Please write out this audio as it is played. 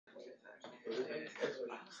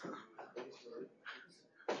How are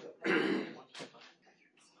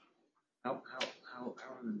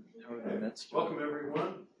the Mets doing? Welcome,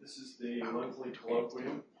 everyone. This is the monthly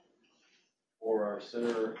colloquium for our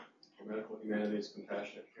Center for Medical Humanities,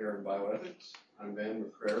 Compassionate Care, and Bioethics. I'm Van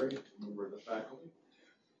McCrary, a member of the faculty,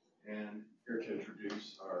 and here to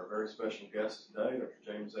introduce our very special guest today, Dr.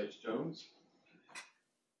 James H. Jones.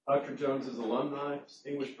 Dr. Jones is alumni,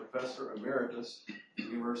 distinguished professor emeritus at the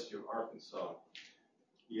University of Arkansas.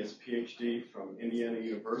 He has a PhD from Indiana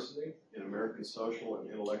University in American Social and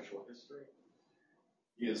Intellectual History.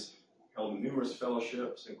 He has held numerous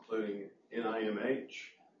fellowships, including NIMH,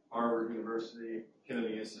 Harvard University,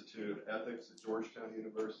 Kennedy Institute of Ethics at Georgetown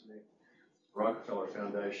University, Rockefeller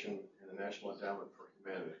Foundation, and the National Endowment for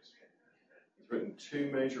Humanities. He's written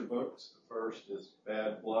 2 major books. The first is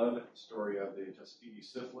Bad Blood, story of the Tuskegee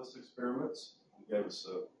syphilis experiments. He gave us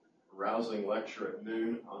a rousing lecture at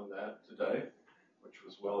noon on that today, which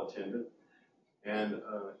was well attended. And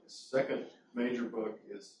his second major book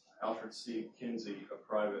is Alfred C. Kinsey, A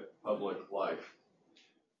Private Public Life.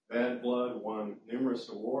 Bad Blood won numerous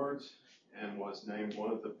awards and was named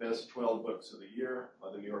one of the best 12 books of the year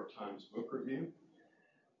by the New York Times Book Review.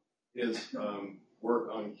 His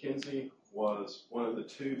work on Kinsey was one of the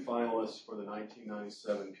 2 finalists for the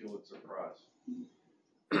 1997 Pulitzer Prize.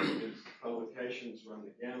 His publications run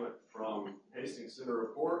the gamut from Hastings Center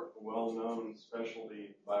Report, a well-known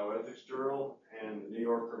specialty bioethics journal, and the New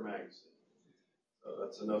Yorker magazine. So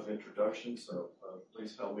that's enough introduction, so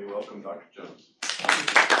please help me welcome Dr. Jones.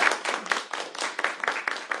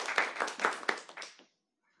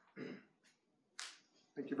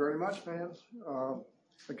 Thank you very much, Van.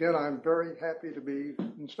 Again, I'm very happy to be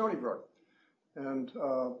in Stony Brook. And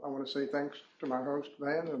I want to say thanks to my host,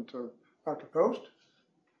 Van, and to Dr. Post,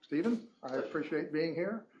 Stephen. I appreciate being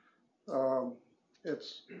here.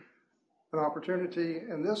 It's an opportunity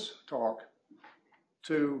in this talk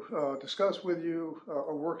to discuss with you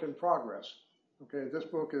a work in progress. Okay, this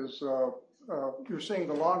book is, you're seeing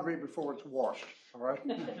the laundry before it's washed, all right?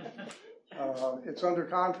 It's under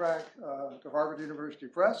contract to Harvard University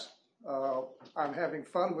Press. I'm having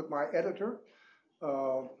fun with my editor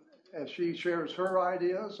as she shares her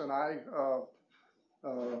ideas, and I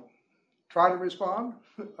try to respond.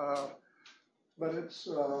 But it's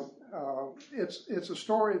a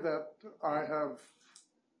story that I have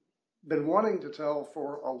been wanting to tell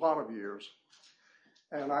for a lot of years,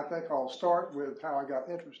 and I think I'll start with how I got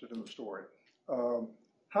interested in the story.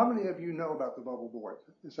 How many of you know about the bubble boy?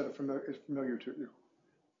 Is that familiar to you?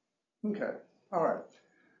 Okay, all right.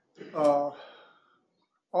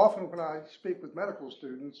 Often when I speak with medical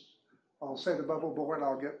students, I'll say the bubble boy, and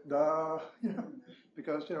I'll get duh,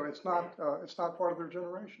 because it's not part of their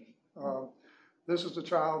generation. This is a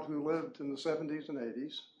child who lived in the 70s and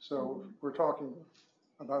 80s, so we're talking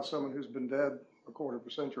about someone who's been dead a quarter of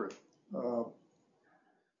a century.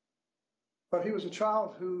 But he was a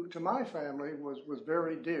child who, to my family, was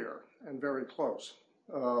very dear and very close.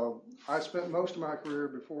 I spent most of my career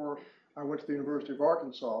before I went to the University of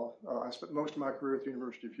Arkansas. I spent most of my career at the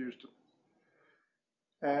University of Houston.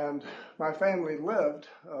 And my family lived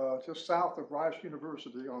just south of Rice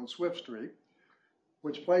University on Swift Street,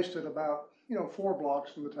 which placed it about 4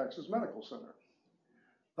 blocks from the Texas Medical Center.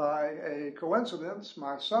 By a coincidence,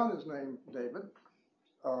 my son is named David,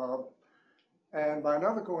 and by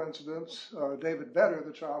another coincidence, David Vedder,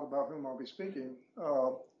 the child about whom I'll be speaking,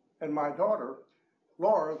 and my daughter,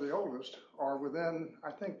 Laura, the oldest, are within,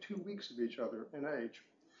 I think, 2 weeks of each other in age.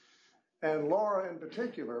 And Laura, in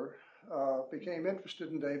particular, became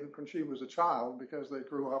interested in David when she was a child because they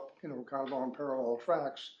grew up, kind of on parallel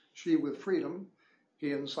tracks. She with freedom,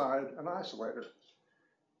 he inside an isolator.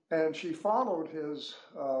 And she followed his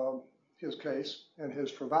case and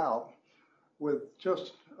his travail with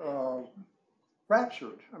just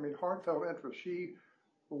raptured, heartfelt interest. She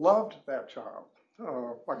loved that child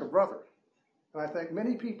like a brother. And I think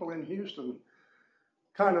many people in Houston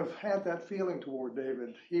kind of had that feeling toward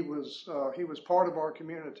David. He was part of our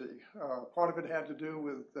community. Part of it had to do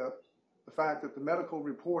with the fact that the medical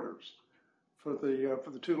reporters for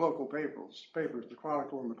the 2 local papers, the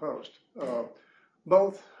Chronicle and the Post,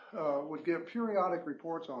 both would give periodic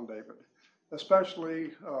reports on David,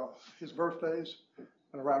 especially his birthdays.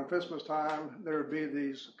 And around Christmas time, there would be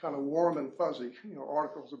these kind of warm and fuzzy,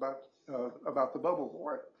 articles about the bubble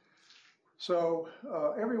boy. So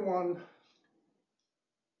everyone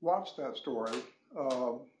watched that story,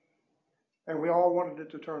 and we all wanted it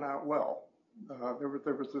to turn out well. There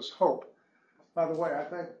was this hope. By the way, I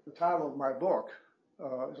think the title of my book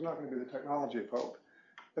is not going to be The Technology of Hope.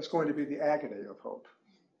 It's going to be The Agony of Hope.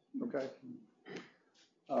 Okay?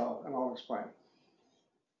 And I'll explain.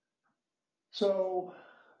 So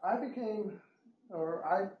I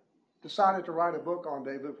decided to write a book on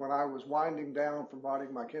David when I was winding down from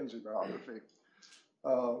writing my Kinsey biography.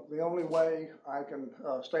 The only way I can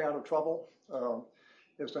stay out of trouble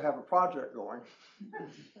is to have a project going.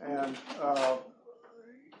 And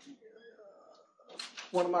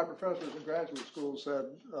one of my professors in graduate school said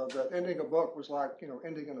that ending a book was like,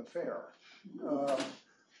 ending an affair.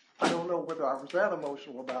 I don't know whether I was that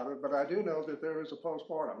emotional about it, but I do know that there is a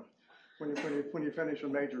postpartum when you finish a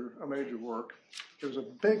major work. There's a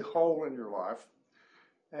big hole in your life,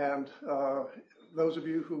 and those of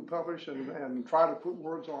you who publish and try to put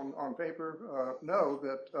words on paper know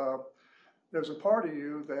that there's a part of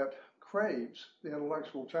you that craves the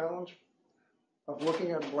intellectual challenge of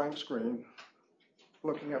looking at a blank screen,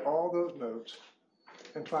 looking at all those notes,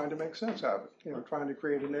 and trying to make sense out of it, trying to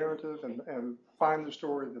create a narrative and find the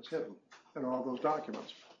story that's hidden in all those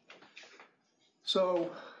documents.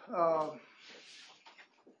 So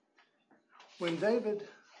when David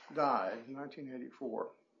died in 1984,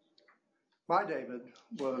 my David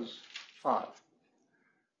was 5,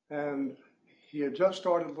 and he had just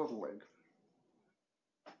started Little League.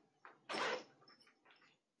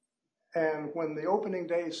 And when the opening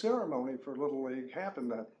day ceremony for Little League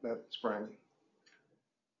happened that spring,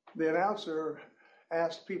 the announcer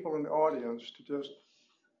asked people in the audience to just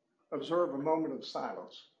observe a moment of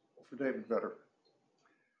silence for David Vedder.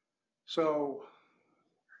 So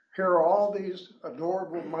here are all these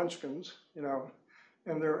adorable munchkins,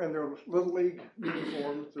 in their Little League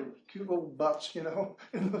uniforms, their cute little butts,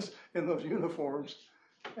 in those uniforms.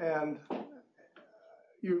 And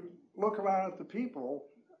you look around at the people,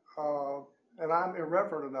 and I'm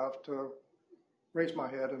irreverent enough to raise my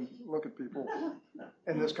head and look at people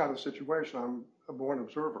in this kind of situation. I'm a born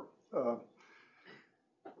observer.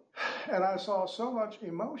 And I saw so much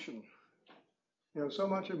emotion,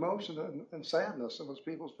 and sadness in those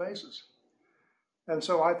people's faces. And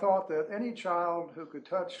so I thought that any child who could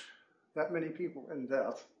touch that many people in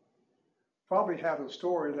death probably had a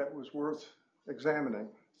story that was worth examining.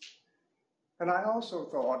 And I also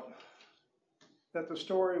thought that the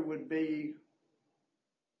story would be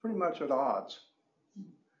pretty much at odds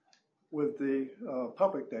with the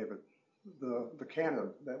public David, the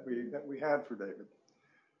canon that we had for David.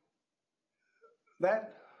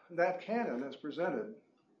 That canon, as presented,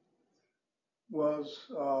 was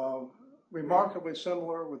remarkably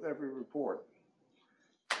similar with every report.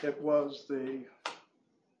 It was the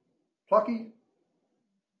plucky,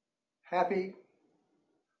 happy,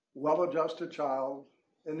 well-adjusted child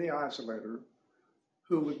in the isolator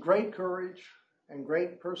who, with great courage and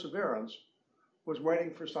great perseverance, was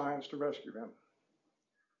waiting for science to rescue him.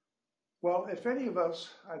 Well, if any of us,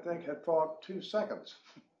 I think, had thought 2 seconds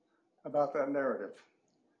about that narrative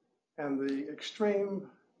and the extreme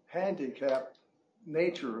handicapped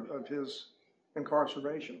nature of his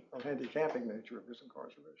incarceration, or handicapping nature of his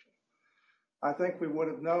incarceration, I think we would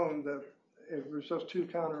have known that it was just too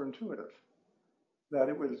counterintuitive, that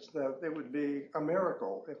it would be a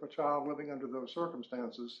miracle if a child living under those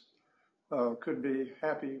circumstances could be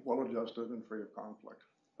happy, well-adjusted, and free of conflict.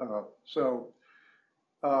 So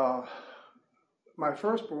my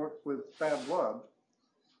first book, with Bad Blood,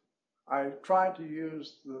 I tried to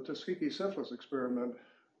use the Tuskegee syphilis experiment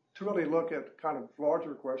to really look at kind of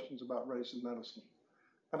larger questions about race in medicine.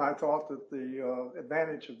 And I thought that the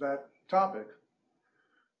advantage of that topic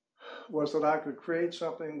was that I could create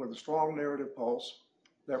something with a strong narrative pulse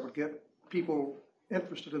that would get people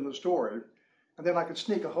interested in the story, and then I could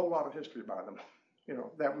sneak a whole lot of history by them.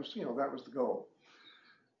 That was the goal.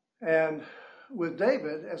 And with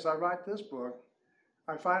David, as I write this book,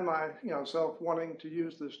 I find myself wanting to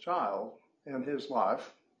use this child and his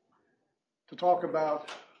life to talk about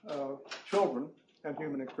children and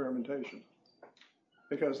human experimentation.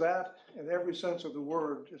 Because that, in every sense of the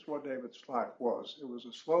word, is what David's life was. It was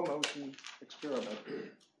a slow motion experiment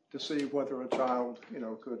to see whether a child,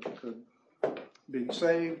 could be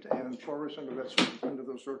saved and flourish under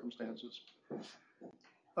those circumstances.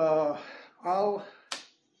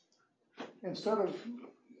 Instead of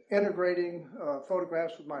integrating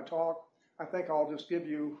photographs with my talk, I think I'll just give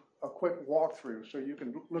you a quick walkthrough so you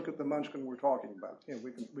can look at the munchkin we're talking about.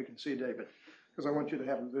 We can see David, because I want you to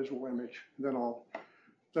have a visual image. Then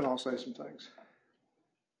I'll say some things.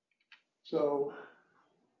 So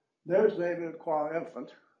there's David qua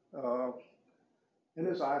infant in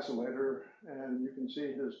his isolator, and you can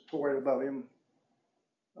see his toy above him.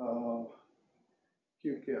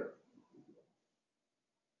 Cute kid.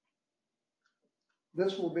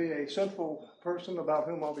 This will be a central person about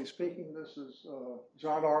whom I'll be speaking. This is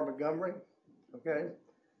John R. Montgomery, okay?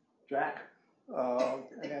 Jack.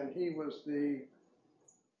 and he was the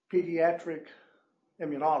pediatric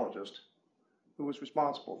immunologist who was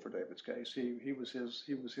responsible for David's case. He was his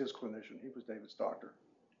clinician. He was David's doctor.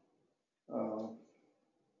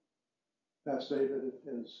 That's David.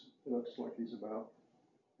 It looks like he's about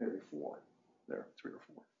maybe 4 there, 3 or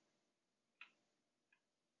 4.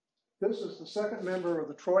 This is the second member of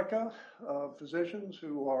the troika of physicians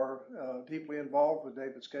who are deeply involved with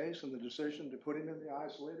David's case and the decision to put him in the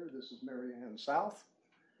isolator. This is Mary Ann South.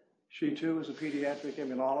 She too is a pediatric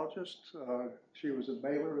immunologist. She was at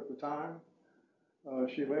Baylor at the time.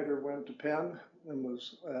 She later went to Penn and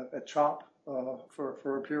was at CHOP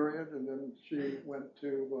for a period, and then she went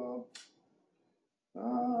to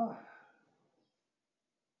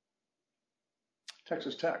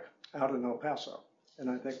Texas Tech out in El Paso, and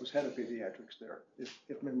I think was head of pediatrics there,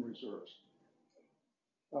 if memory serves.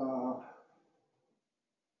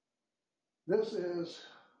 This is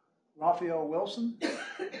Raphael Wilson,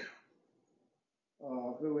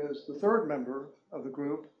 who is the third member of the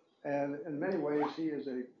group, and in many ways he is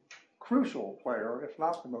a crucial player, if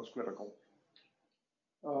not the most critical,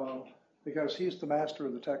 because he's the master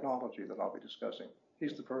of the technology that I'll be discussing.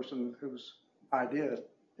 He's the person whose idea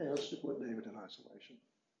is to put David in isolation.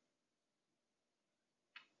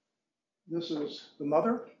 This is the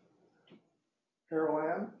mother, Carol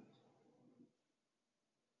Ann,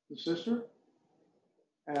 the sister,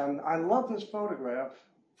 and I love this photograph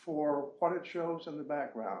for what it shows in the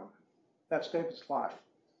background. That's David's life.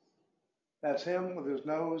 That's him with his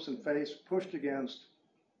nose and face pushed against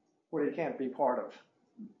what he can't be part of.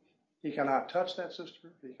 He cannot touch that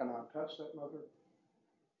sister. He cannot touch that mother.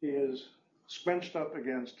 He is scrunched up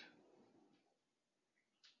against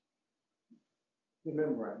the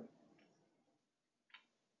membrane.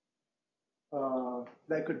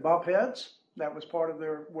 They could bump heads. That was part of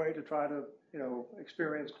their way to try to,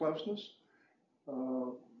 experience closeness.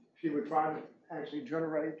 She would try to actually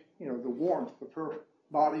generate, the warmth of her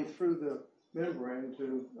body through the membrane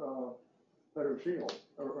to let her feel,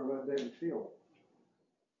 or let David feel.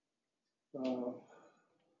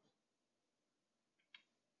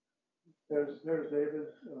 There's David,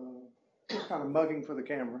 just kind of mugging for the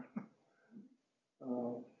camera.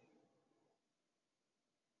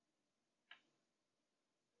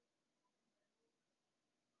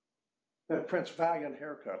 That Prince Valiant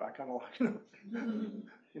haircut, I kind of like it.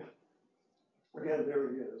 Yeah. Again, there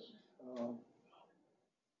he is.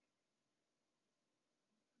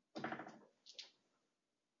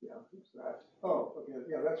 Yeah, who's that? Oh, okay.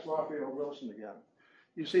 Yeah, that's Raphael Wilson again.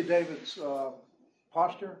 You see David's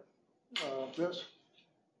posture,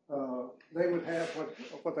 they would have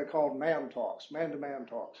what they called man talks, man-to-man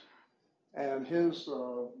talks. And his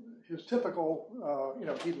typical,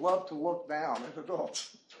 he'd love to look down at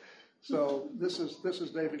adults. So this is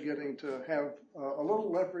David getting to have a little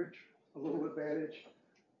leverage, a little advantage,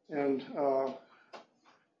 and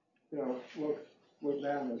look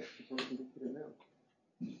down at the person who put him in.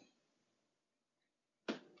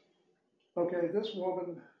 Okay, this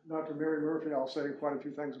woman, Dr. Mary Murphy, I'll say quite a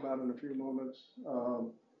few things about in a few moments.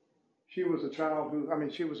 She was a child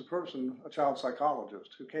she was a child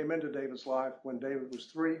psychologist who came into David's life when David was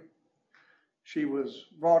 3. She was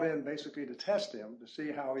brought in basically to test him, to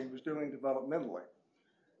see how he was doing developmentally.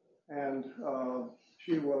 And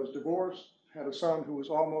she was divorced, had a son who was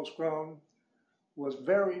almost grown, was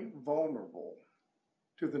very vulnerable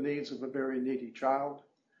to the needs of a very needy child,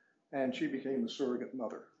 and she became a surrogate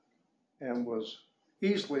mother and was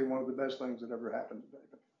easily one of the best things that ever happened to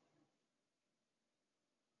David.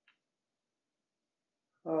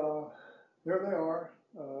 There they are,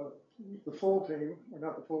 the full team, or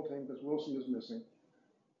not the full team because Wilson is missing,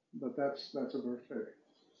 but that's a birthday.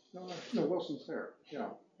 No, Wilson's there. Yeah,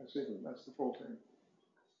 I see him. That's the full team.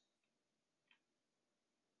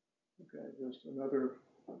 Okay, just another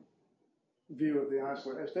view of the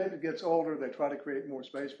isolator. As David gets older, they try to create more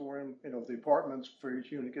space for him. The apartments for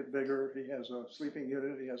each unit get bigger. He has a sleeping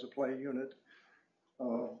unit. He has a play unit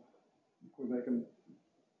where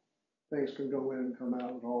things can go in and come out.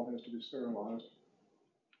 It all has to be sterilized.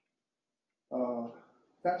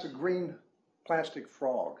 That's a green plastic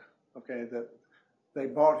frog, okay, that they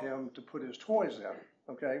bought him to put his toys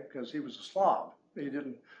in, okay, because he was a slob. He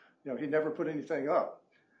didn't, he never put anything up.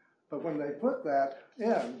 But when they put that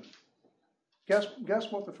in,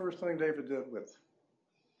 guess what the first thing David did with?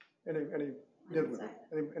 Any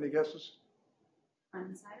guesses? Climb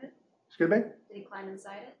inside it? Excuse me? Did he climb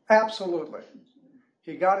inside it? Absolutely.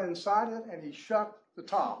 He got inside it and he shut the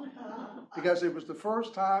top because it was the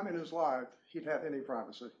first time in his life he'd had any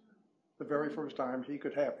privacy. The very first time he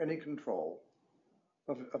could have any control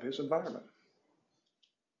of his environment.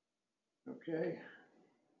 Okay.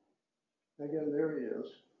 Again, there he is.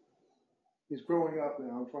 He's growing up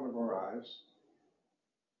now in front of our eyes.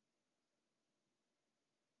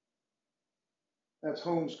 That's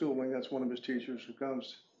homeschooling. That's one of his teachers who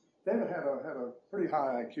comes. David had a pretty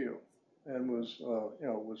high IQ and was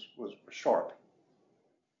sharp.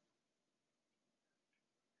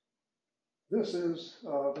 This is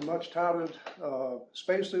the much touted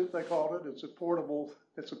spacesuit, they called it. It's a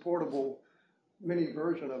portable mini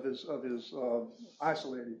version of his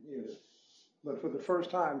isolating unit. But for the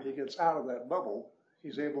first time, he gets out of that bubble.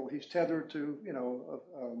 He's tethered to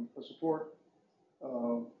a support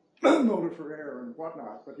motor for air and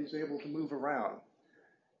whatnot, but he's able to move around.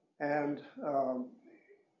 And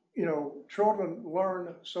children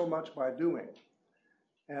learn so much by doing,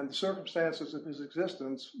 and the circumstances of his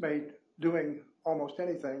existence made doing almost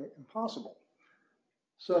anything impossible.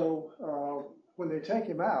 So when they take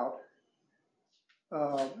him out,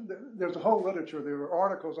 there's a whole literature. There are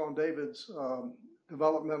articles on David's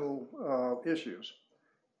developmental issues,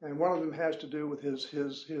 and one of them has to do with his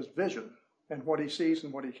vision and what he sees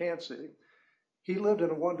and what he can't see. He lived in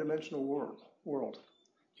a one-dimensional world.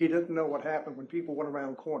 He didn't know what happened when people went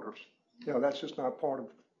around corners. That's just not part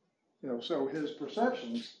of, so his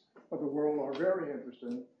perceptions of the world are very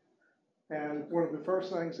interesting. And one of the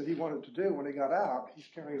first things that he wanted to do when he got out, he's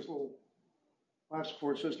carrying his little life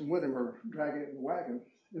support system with him or dragging it in the wagon,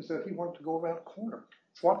 is that he wanted to go around a corner.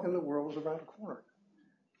 What in the world is around a corner?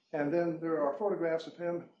 And then there are photographs of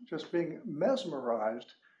him just being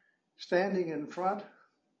mesmerized, standing in front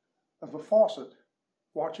of a faucet,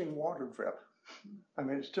 watching water drip. I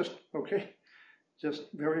mean, it's just, just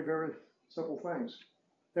very, very simple things.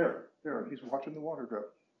 There, he's watching the water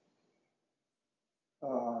drip.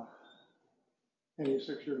 And he's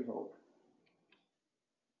 6 years old.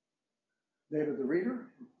 David the reader.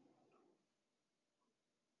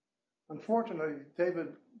 Unfortunately, David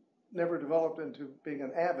never developed into being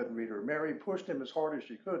an avid reader. Mary pushed him as hard as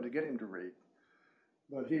she could to get him to read,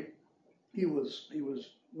 but he was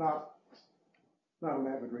not an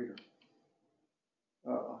avid reader.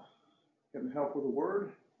 Getting help with a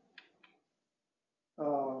word.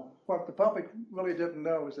 What the public really didn't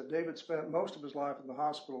know is that David spent most of his life in the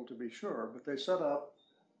hospital, to be sure, but they set up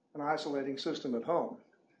an isolating system at home.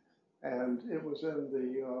 And it was in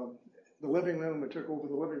the living room. They took over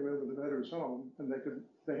the living room of the veteran's home, and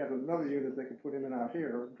they had another unit they could put him in out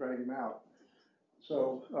here and drag him out.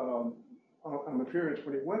 So on the periods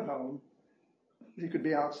when he went home, he could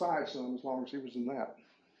be outside some as long as he was in that.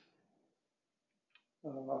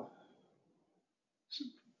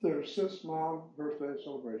 There's Sis' mom birthday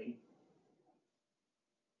celebration.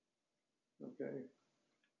 Okay.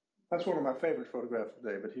 That's one of my favorite photographs of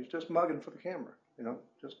David. He's just mugging for the camera,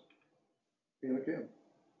 just being a kid.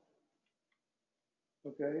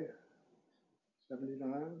 Okay.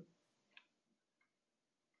 79.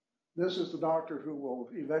 This is the doctor who will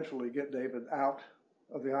eventually get David out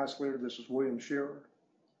of the isolator. This is William Shearer.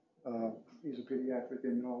 He's a pediatric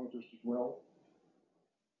immunologist as well.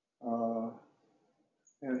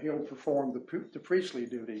 And he'll perform the priestly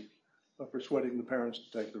duty of persuading the parents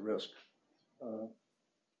to take the risk.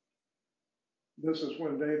 This is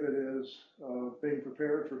when David is being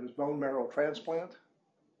prepared for his bone marrow transplant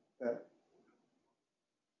that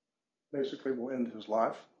basically will end his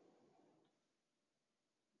life.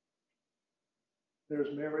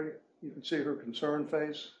 There's Mary. You can see her concerned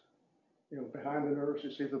face. Behind the nurse,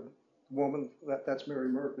 you see the woman. That's Mary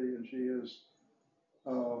Murphy, and she is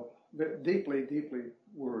deeply, deeply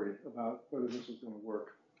worried about whether this is going to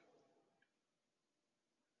work.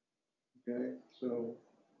 Okay, so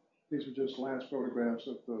these are just last photographs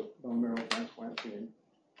of the bone marrow transplant team.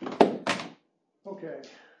 Okay,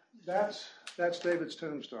 that's David's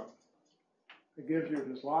tombstone. It gives you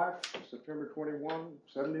his life, September 21,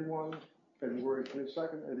 71, February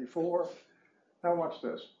 22nd, 84. Now watch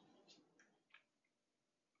this.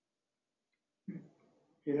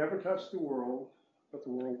 He never touched the world, but the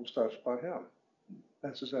world was touched by him.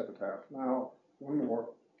 That's his epitaph. Now, one more.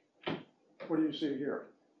 What do you see here?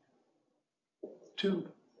 Two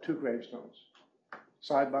gravestones,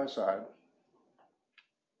 side by side.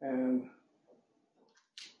 And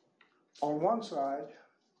on one side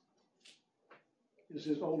is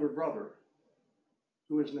his older brother,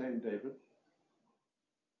 who is named David.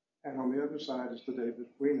 And on the other side is the David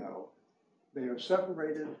we know. They are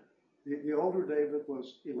separated. The older David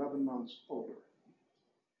was 11 months older.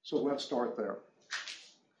 So let's start there.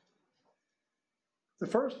 The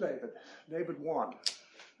first David 1,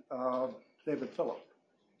 David Philip,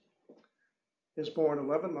 is born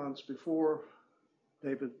 11 months before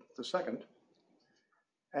David II.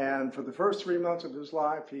 And for the first 3 months of his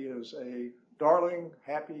life, he is a darling,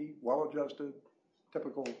 happy, well-adjusted,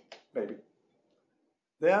 typical baby.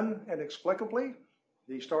 Then, inexplicably,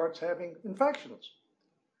 he starts having infections.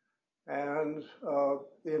 And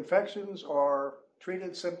the infections are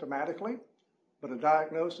treated symptomatically, but a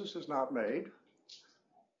diagnosis is not made.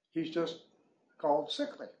 He's just called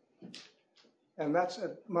sickly. And that's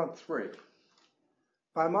at month 3.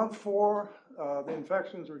 By month 4, the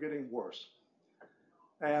infections are getting worse.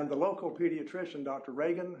 And the local pediatrician, Dr.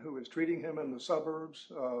 Reagan, who is treating him in the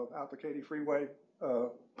suburbs out the Katy Freeway,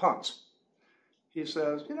 punts. He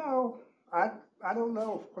says, you know, I don't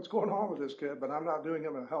know what's going on with this kid, but I'm not doing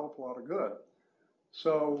him a hell of a lot of good.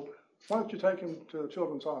 So why don't you take him to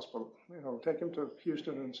Children's Hospital? You know, take him to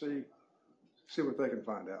Houston and see what they can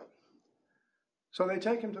find out. So they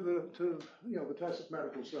take him to the Texas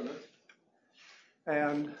Medical Center,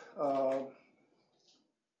 and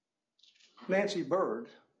Nancy Bird,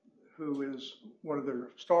 who is one of their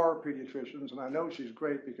star pediatricians, and I know she's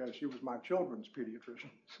great because she was my children's pediatrician,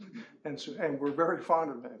 and we're very fond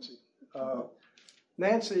of Nancy.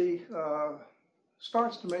 Nancy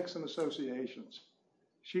starts to make some associations.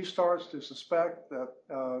 She starts to suspect that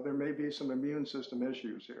there may be some immune system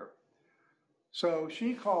issues here. So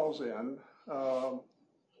she calls in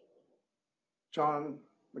Jack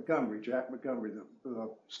Montgomery, the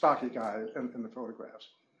stocky guy in the photographs.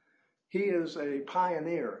 He is a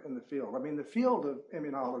pioneer in the field. I mean, the field of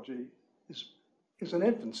immunology is an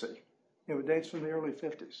infancy. You know, it dates from the early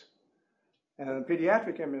 50s. And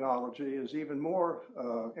pediatric immunology is even more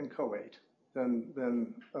inchoate than the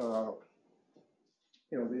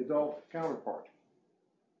adult counterpart.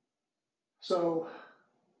 So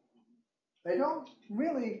they don't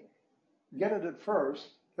really get it at first.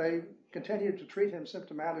 They continue to treat him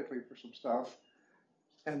symptomatically for some stuff.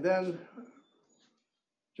 And then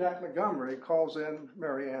Jack Montgomery calls in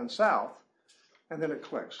Mary Ann South, and then it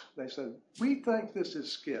clicks. They said, we think this is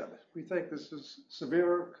SCID. We think this is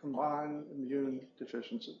Severe Combined Immune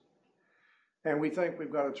Deficiency. And we think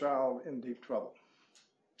we've got a child in deep trouble.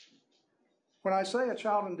 When I say a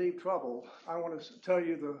child in deep trouble, I want to tell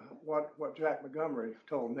you what Jack Montgomery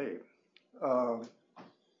told me.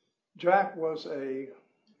 Jack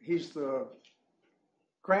he's the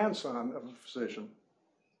grandson of a physician.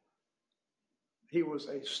 He was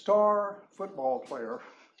a star football player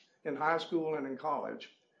in high school and in college.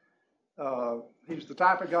 He's the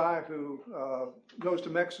type of guy who goes to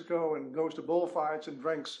Mexico and goes to bullfights and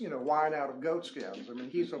drinks, wine out of goat skins. I mean,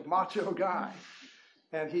 he's a macho guy.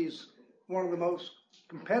 And he's one of the most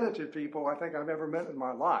competitive people I think I've ever met in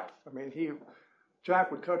my life. I mean,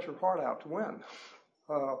 Jack would cut your heart out to win.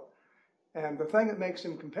 And the thing that makes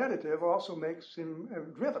him competitive also makes him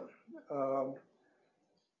driven.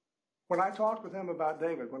 When I talked with him about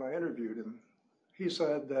David, when I interviewed him, he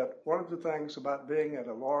said that one of the things about being at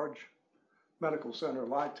a large medical center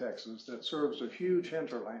like Texas that serves a huge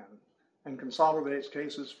hinterland and consolidates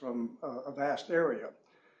cases from a vast area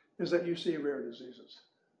is that you see rare diseases.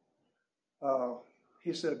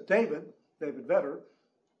 He said David Vedder,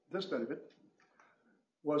 this David,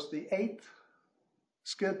 was the 8th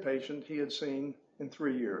SCID patient he had seen in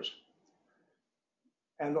 3 years.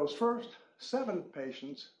 And those first 7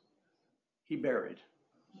 patients he buried.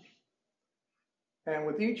 And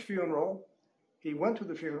with each funeral, he went to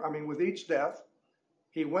the funeral, with each death,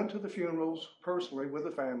 he went to the funerals personally with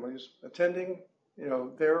the families, attending,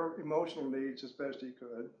 their emotional needs as best he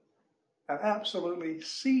could, and absolutely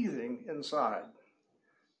seething inside.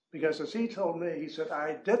 Because as he told me, he said,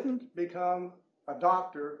 I didn't become a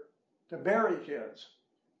doctor to bury kids.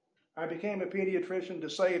 I became a pediatrician to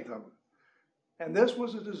save them. And this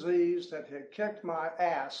was a disease that had kicked my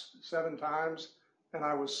ass 7 times, and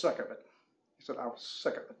I was sick of it. He said, I was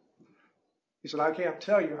sick of it. He said, I can't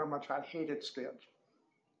tell you how much I hated SCID.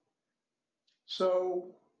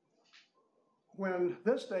 So when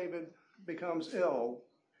this David becomes ill,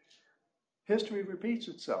 history repeats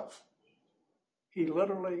itself. He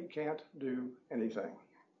literally can't do anything.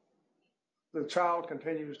 The child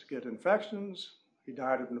continues to get infections. He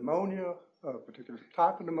died of pneumonia, a particular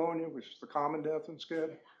type of pneumonia, which is the common death in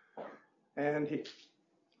SCID. And it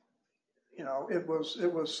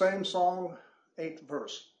was same song, 8th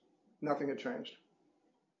verse. Nothing had changed.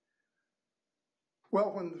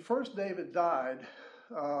 Well, when the first David died,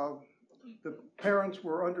 the parents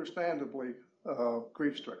were understandably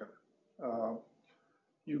grief-stricken.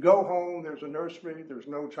 You go home, there's a nursery, there's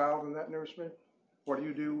no child in that nursery. What do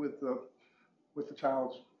you do with the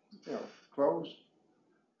child's clothes?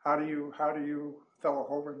 How do you fill a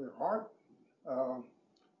hole in their heart?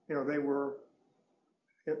 They were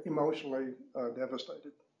emotionally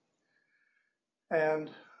devastated.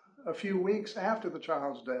 And a few weeks after the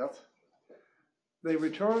child's death, they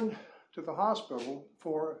returned to the hospital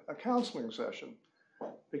for a counseling session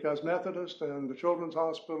because Methodist and the Children's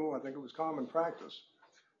Hospital, I think it was common practice,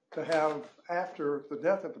 to have, after the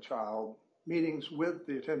death of a child, meetings with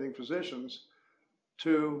the attending physicians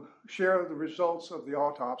to share the results of the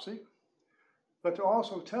autopsy, but to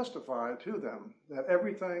also testify to them that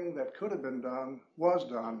everything that could have been done was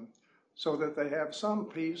done so that they have some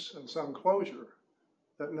peace and some closure,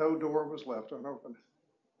 that no door was left unopened,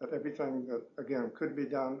 that everything that, again, could be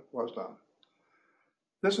done was done.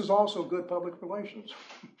 This is also good public relations.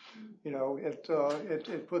 You know,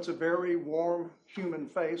 it puts a very warm human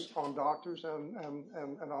face on doctors and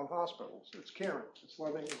on hospitals. It's caring, it's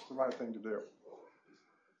loving, it's the right thing to do.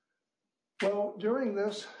 Well, during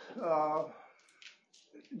this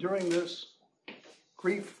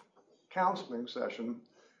grief counseling session,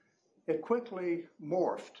 it quickly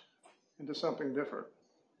morphed into something different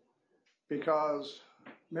because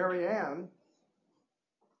Carol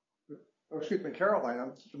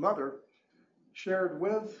Ann, the mother, shared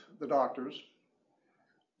with the doctors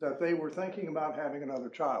that they were thinking about having another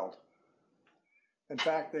child. In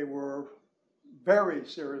fact, they were very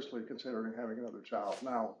seriously considering having another child.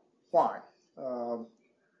 Now, why?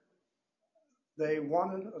 They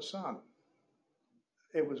wanted a son.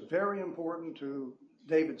 It was very important to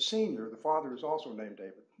David Sr., the father is also named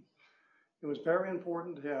David. It was very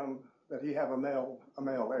important to him that he have a male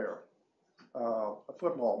heir, a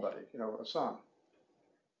football buddy, you know, a son.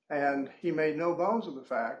 And he made no bones of the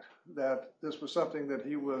fact that this was something that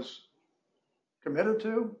he was committed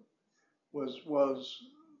to, was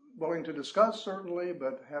willing to discuss certainly,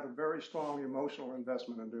 but had a very strong emotional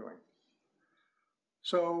investment in doing.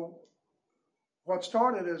 So what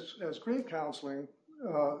started as grief counseling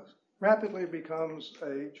rapidly becomes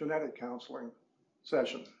a genetic counseling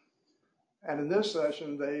session. And in this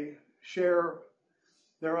session, they share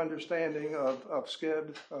their understanding of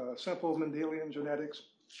SCID, simple Mendelian genetics.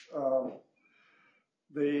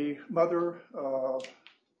 The mother,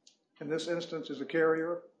 in this instance, is a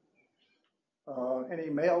carrier. Any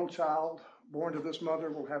male child born to this mother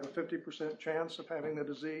will have a 50% chance of having the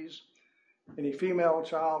disease. Any female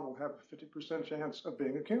child will have a 50% chance of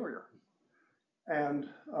being a carrier. And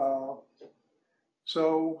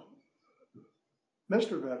so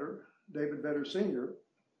Mr. Vedder, David Vedder Sr.,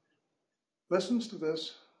 listens to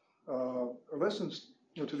this, or listens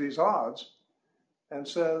to these odds and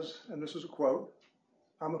says, and this is a quote,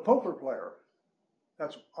 "I'm a poker player.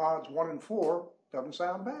 That's odds 1 in 4, doesn't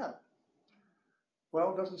sound bad."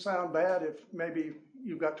 Well, it doesn't sound bad if maybe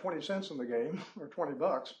you've got 20 cents in the game or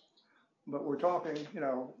 $20, but we're talking, you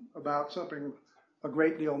know, about something a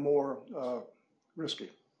great deal more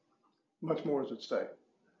risky. Much more is at stake.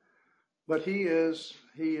 But he is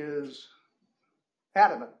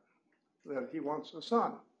adamant that he wants a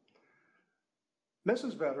son.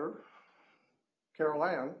 Mrs. Vedder, Carol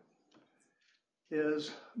Ann,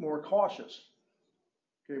 is more cautious,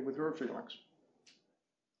 okay, with her feelings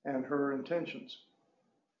and her intentions.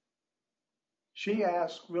 She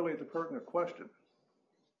asks really the pertinent question,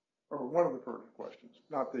 or one of the pertinent questions,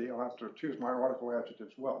 not the, I'll have to choose my article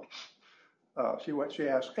adjectives well. She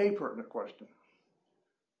asks a pertinent question,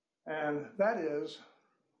 and that is,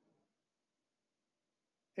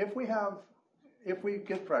 if we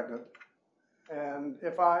get pregnant, and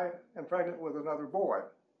if I am pregnant with another boy,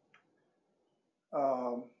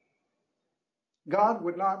 God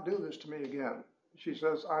would not do this to me again. She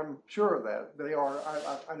says, I'm sure of that. They are,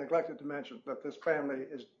 I neglected to mention that this family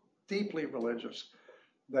is deeply religious.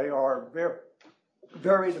 They are very,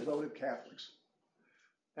 very devoted Catholics.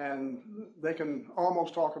 And they can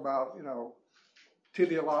almost talk about, you know,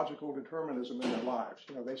 teleological determinism in their lives.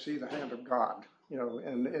 You know, they see the hand of God, you know,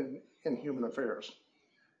 in human affairs.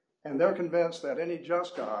 And they're convinced that any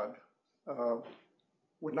just God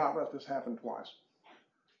would not let this happen twice.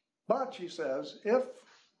 But, she says, if,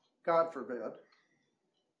 God forbid,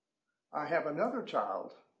 I have another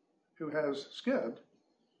child who has SCID,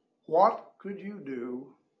 what could you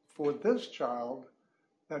do for this child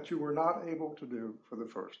that you were not able to do for the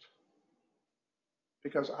first?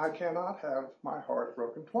 Because I cannot have my heart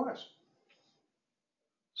broken twice.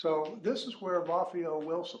 So this is where Raphael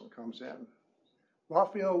Wilson comes in.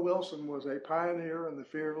 Raphael Wilson was a pioneer in the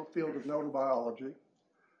field of notobiology.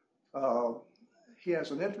 He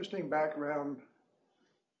has an interesting background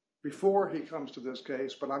before he comes to this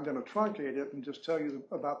case, but I'm going to truncate it and just tell you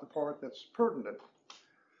about the part that's pertinent.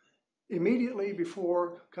 Immediately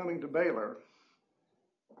before coming to Baylor,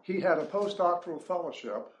 he had a postdoctoral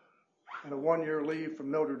fellowship and a 1-year leave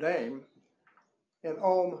from Notre Dame in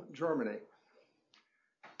Ulm, Germany.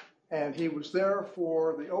 And he was there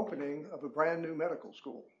for the opening of a brand new medical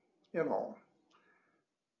school in Ulm.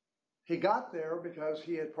 He got there because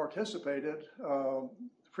he had participated the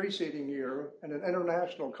preceding year in an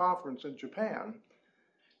international conference in Japan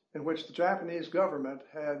in which the Japanese government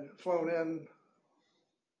had flown in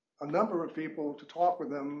a number of people to talk with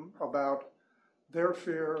them about their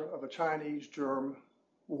fear of a Chinese germ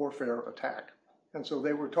warfare attack. And so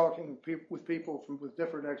they were talking with people with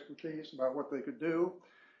different expertise about what they could do.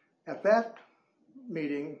 At that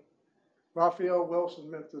meeting, Raphael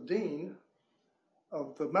Wilson met the dean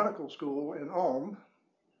of the medical school in Ulm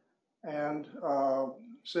and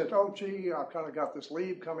said, oh, gee, I've kind of got this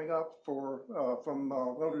leave coming up from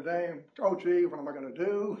Notre Dame. Oh, gee, what am I going to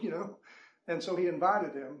do, you know? And so he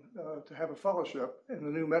invited him to have a fellowship in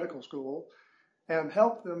the new medical school and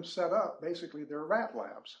helped them set up basically their rat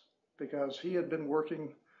labs, because he had been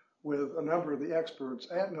working with a number of the experts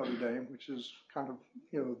at Notre Dame, which is kind of,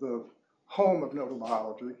 you know, the home of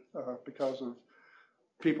notobiology because of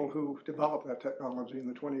people who developed that technology in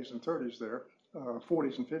the 20s and 30s there,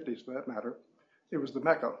 40s and 50s for that matter. It was the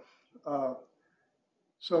Mecca.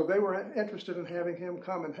 So they were interested in having him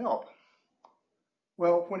come and help.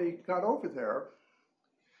 Well, when he got over there,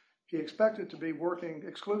 he expected to be working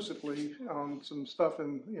exclusively on some stuff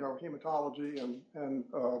in, you know, hematology and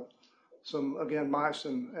some, again, mice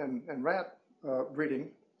and rat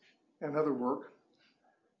breeding and other work.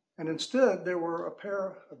 And instead, there were a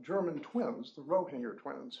pair of German twins, the Rohinger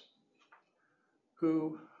twins,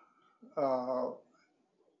 who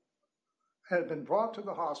had been brought to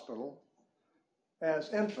the hospital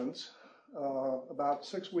as infants, about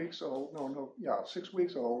 6 weeks old, 6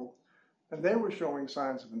 weeks old, and they were showing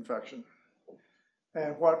signs of infection.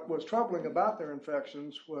 And what was troubling about their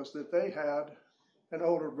infections was that they had an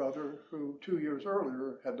older brother who 2 years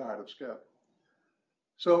earlier had died of SCID.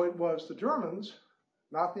 So it was the Germans,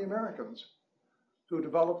 not the Americans, who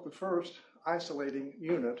developed the first isolating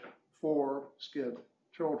unit for SCID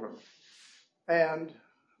children. And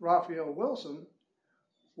Raphael Wilson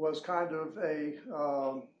was kind of a,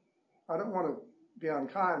 I don't want to be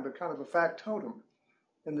unkind, but kind of a factotum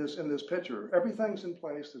in this picture. Everything's in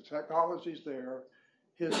place, the technology's there.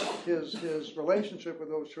 His relationship with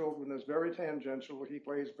those children is very tangential. He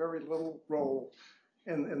plays very little role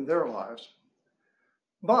in their lives.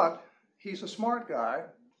 But he's a smart guy.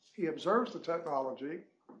 He observes the technology.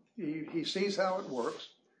 He sees how it works.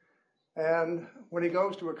 And when he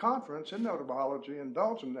goes to a conference in notobiology in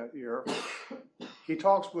Belgium that year, he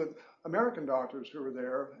talks with American doctors who are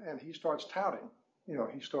there, and he starts touting. You know,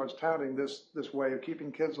 he starts touting this way of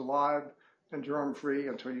keeping kids alive and germ-free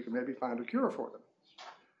until you can maybe find a cure for them.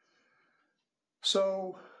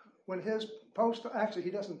 So when his actually he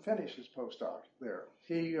doesn't finish his postdoc there.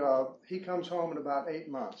 He comes home in about 8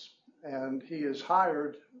 months, and he is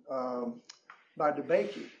hired by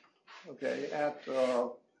DeBakey, okay,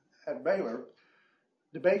 at Baylor.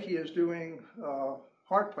 DeBakey is doing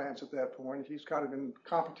heart plants at that point. He's kind of in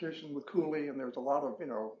competition with Cooley, and there's a lot of, you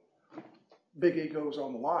know, big egos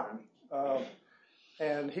on the line.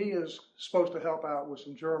 And he is supposed to help out with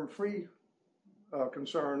some germ-free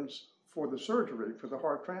concerns for the surgery, for the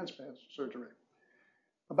heart transplant surgery.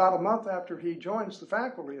 About a month after he joins the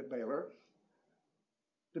faculty at Baylor,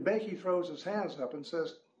 DeBakey throws his hands up and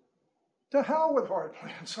says, to hell with heart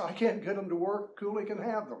plants. I can't get them to work. Cooley can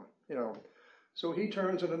have them, you know. So he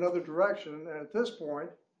turns in another direction, and at this point,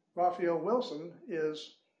 Raphael Wilson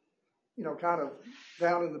is, you know, kind of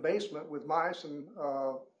down in the basement with mice and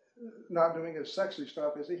not doing as sexy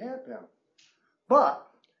stuff as he had been. But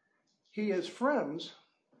he is friends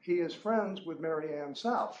with Mary Ann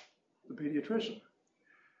South, the pediatrician.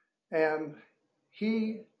 And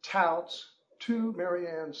he touts to Mary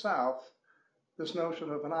Ann South this notion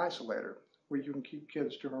of an isolator where you can keep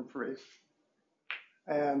kids germ-free.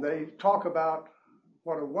 And they talk about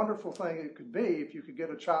what a wonderful thing it could be if you could get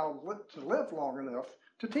a child to live long enough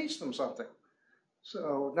to teach them something.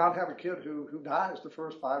 So not have a kid who dies the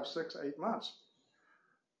first 5, 6, 8 months.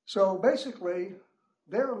 So basically,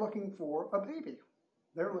 they're looking for a baby.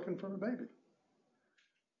 They're looking for a baby.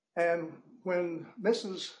 And when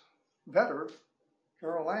Mrs. Vetter,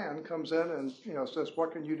 Carol Ann, comes in and, you know, says,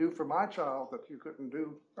 what can you do for my child that you couldn't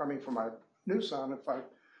do, I mean, for my new son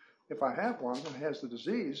if I have one and has the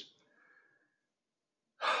disease,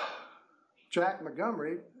 Jack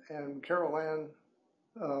Montgomery and Carol Ann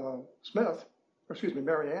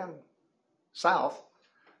Mary Ann South,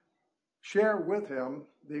 share with him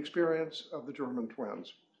the experience of the German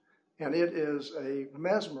twins. And it is a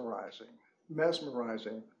mesmerizing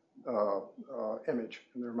image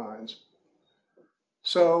in their minds.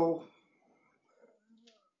 So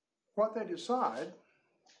what they decide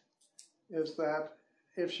is that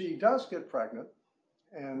if she does get pregnant,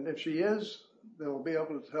 and if she is, they'll be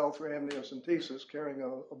able to tell through amniocentesis carrying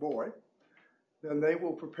a boy, then they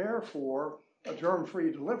will prepare for a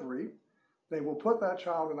germ-free delivery. They will put that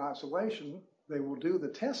child in isolation. They will do the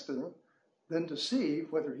testing then to see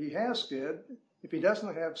whether he has SCID. If he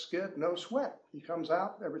doesn't have SCID, no sweat. He comes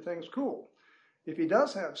out, everything's cool. If he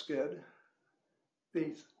does have SCID,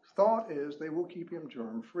 the thought is they will keep him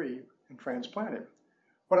germ-free and transplant him.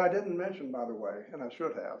 What I didn't mention, by the way, and I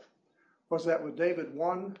should have, was that with David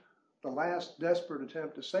 1, the last desperate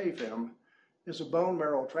attempt to save him is a bone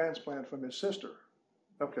marrow transplant from his sister.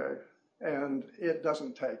 Okay, and it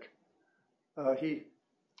doesn't take.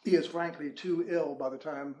 He is frankly too ill by the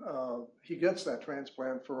time he gets that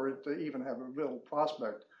transplant for it to even have a real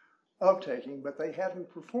prospect of taking, but they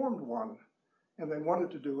hadn't performed one, and they wanted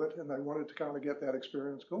to do it, and they wanted to kind of get that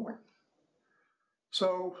experience going.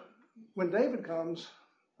 So when David comes,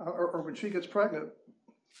 or when she gets pregnant,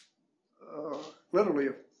 literally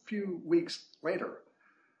a few weeks later,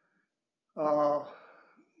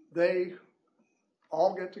 they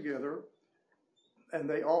all get together and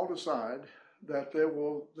they all decide that they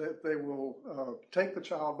will take the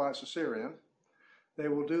child by cesarean. They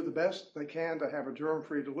will do the best they can to have a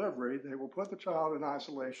germ-free delivery. They will put the child in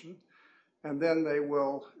isolation, and then they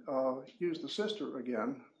will use the sister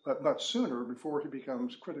again, but much sooner before he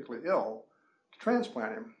becomes critically ill, to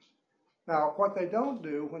transplant him. Now, what they don't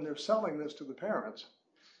do when they're selling this to the parents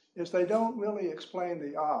is they don't really explain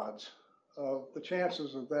the odds of the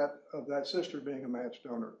chances of that sister being a match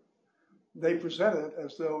donor. They present it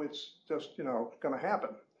as though it's just, going to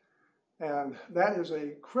happen. And that is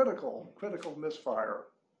a critical misfire,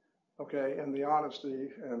 okay, in the honesty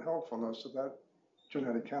and helpfulness of that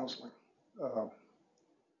genetic counseling.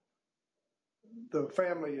 The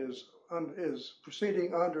family is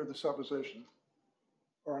proceeding under the supposition,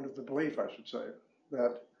 or under the belief, I should say,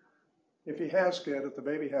 that if he has SCID, if the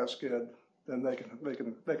baby has SCID, then they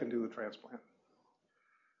can do the transplant.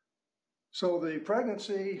 So the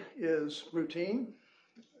pregnancy is routine.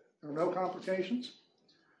 There are no complications.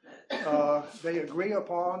 They agree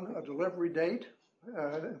upon a delivery date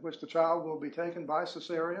in which the child will be taken by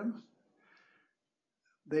cesarean.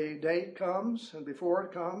 The date comes, and before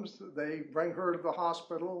it comes, they bring her to the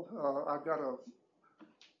hospital. I've got a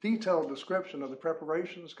detailed description of the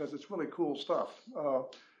preparations because it's really cool stuff.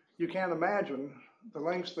 You can't imagine the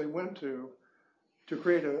lengths they went to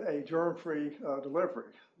create a germ-free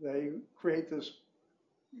delivery. They create this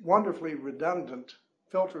wonderfully redundant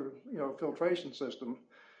filtration system.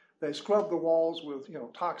 They scrub the walls with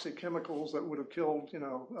toxic chemicals that would have killed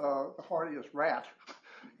the hardiest rat.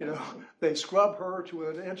 They scrub her to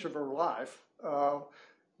an inch of her life.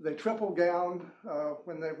 They triple gown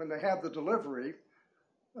when they have the delivery.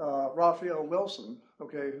 Raphael Wilson,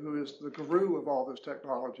 okay, who is the guru of all this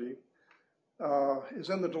technology, is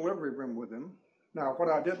in the delivery room with him. Now, what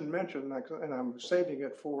I didn't mention, and I'm saving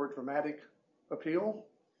it for dramatic appeal,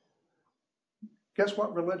 guess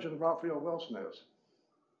what religion Raphael Wilson is?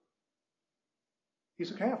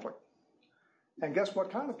 He's a Catholic. And guess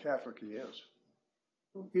what kind of Catholic he is?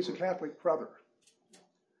 He's a Catholic brother.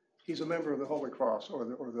 He's a member of the Holy Cross or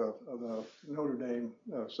the Notre Dame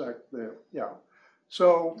sect there. Yeah.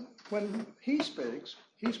 So when he speaks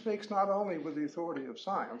not only with the authority of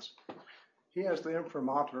science, he has the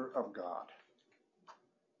imprimatur of God.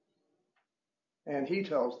 And he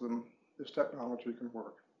tells them this technology can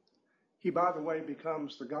work. He, by the way,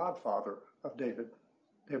 becomes the godfather of David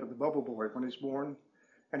the bubble boy, when he's born,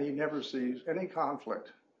 and he never sees any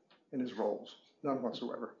conflict in his roles, none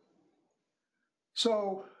whatsoever.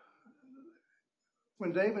 So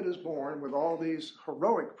when David is born with all these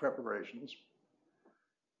heroic preparations,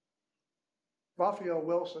 Raphael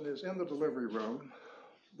Wilson is in the delivery room.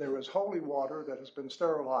 There is holy water that has been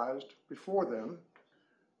sterilized before then.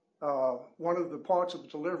 One of the parts of the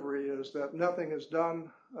delivery is that nothing is done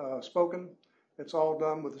spoken. It's all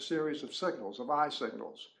done with a series of signals, of eye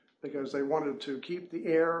signals, because they wanted to keep the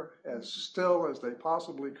air as still as they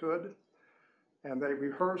possibly could. And they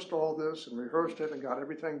rehearsed all this and rehearsed it and got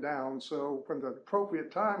everything down. So when the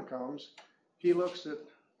appropriate time comes, he looks at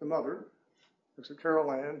the mother, looks at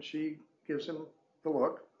Carol Ann. She gives him the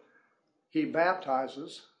look. He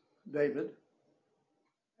baptizes David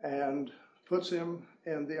and puts him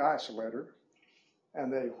in the isolator,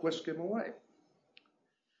 and they whisk him away.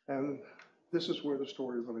 And this is where the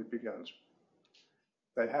story really begins.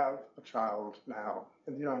 They have a child now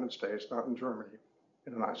in the United States, not in Germany,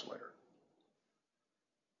 in an isolator.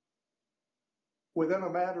 Within a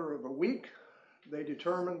matter of a week, they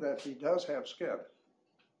determine that he does have SCID.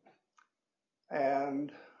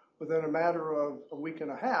 And within a matter of a week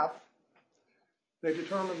and a half, they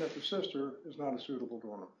determined that the sister is not a suitable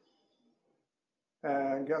donor.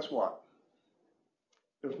 And guess what?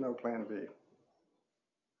 There's no plan B.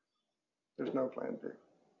 There's no plan B.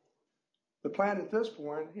 The plan at this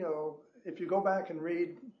point, if you go back and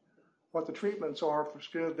read what the treatments are for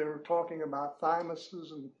SCID, they're talking about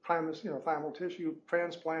thymuses and thymal tissue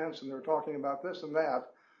transplants, and they're talking about this and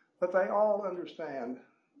that, but they all understand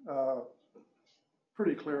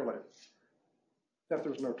pretty clearly that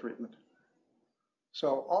there's no treatment.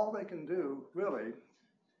 So all they can do, really,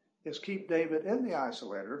 is keep David in the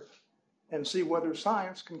isolator and see whether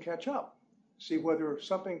science can catch up, see whether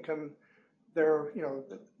something can,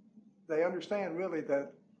 they understand really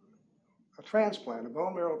that a transplant, a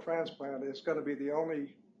bone marrow transplant, is going to be the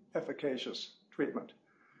only efficacious treatment.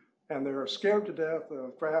 And they're scared to death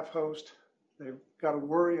of graft host. They've got to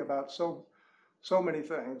worry about so many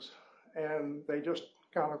things, and they just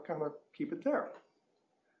kind of keep it there.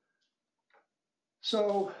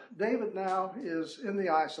 So David now is in the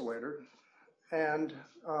isolator, and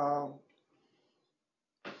I'll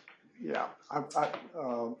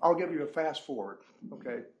give you a fast forward,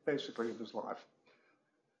 okay, basically of his life.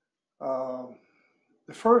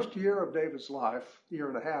 The first year of David's life, year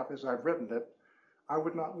and a half, as I've written it, I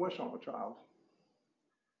would not wish on a child.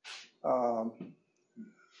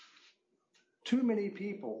 Too many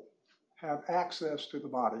people have access to the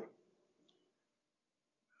body.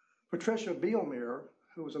 Patricia Bielmir,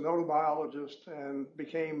 who was a otobiologist and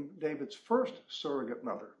became David's first surrogate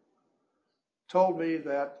mother, told me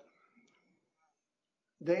that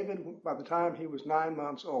David, by the time he was 9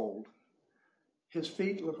 months old, his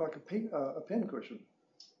feet looked like a pincushion.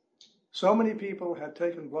 So many people had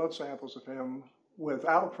taken blood samples of him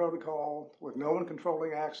without a protocol, with no one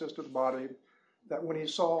controlling access to the body, that when he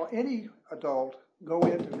saw any adult go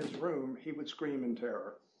into his room, he would scream in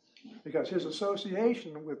terror, because his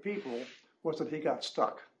association with people was that he got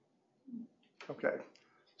stuck. Okay,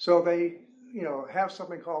 so they, have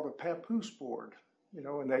something called a papoose board,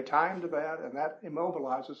 and they tie him to that, and that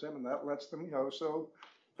immobilizes him, and that lets them, so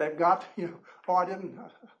they've got,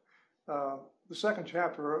 the second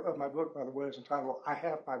chapter of my book, by the way, is entitled, I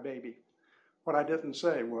Have My Baby. What I didn't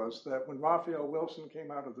say was that when Raphael Wilson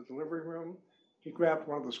came out of the delivery room, he grabbed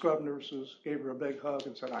one of the scrub nurses, gave her a big hug,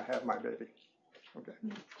 and said, I have my baby. Okay,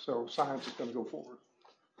 so science is going to go forward.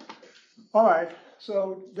 All right,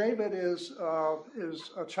 so David is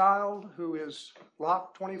a child who is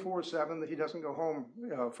locked 24/7, that he doesn't go home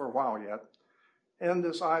for a while yet, in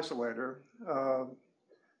this isolator.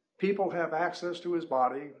 People have access to his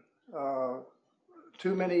body.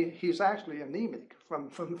 Too many. He's actually anemic from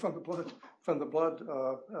the blood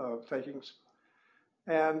takings,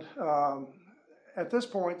 and at this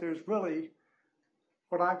point, there's really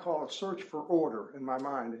what I call a search for order in my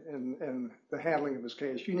mind in the handling of his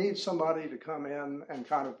case. You need somebody to come in and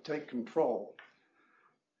kind of take control.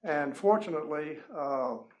 And fortunately,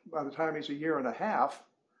 by the time he's a year and a half,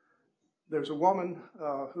 there's a woman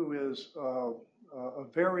who is a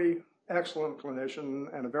very excellent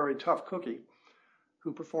clinician and a very tough cookie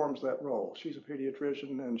who performs that role. She's a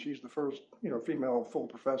pediatrician, and she's the first, female full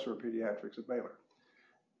professor of pediatrics at Baylor.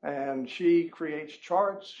 And she creates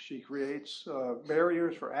charts, she creates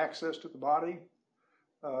barriers for access to the body.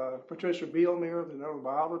 Patricia Bielmir, the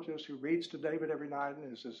neurobiologist who reads to David every night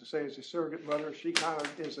and is a surrogate mother, she kind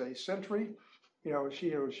of is a sentry.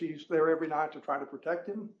 She's there every night to try to protect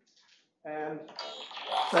him. And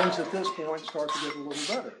things at this point start to get a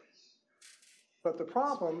little better. But the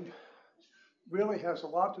problem really has a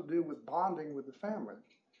lot to do with bonding with the family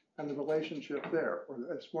and the relationship there.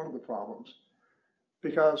 It's one of the problems.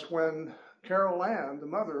 Because when Carol Ann, the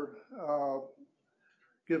mother,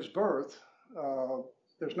 gives birth,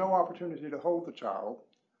 there's no opportunity to hold the child.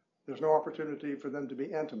 There's no opportunity for them to be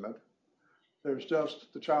intimate. There's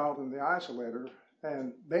just the child in the isolator,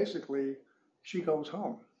 and basically she goes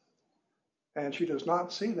home. And she does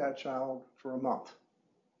not see that child for a month.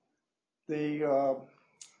 The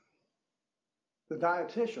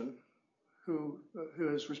dietitian who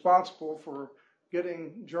is responsible for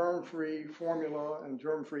getting germ-free formula and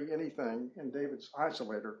germ-free anything in David's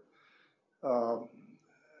isolator,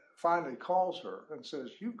 finally calls her and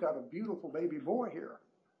says, you've got a beautiful baby boy here,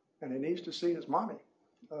 and he needs to see his mommy,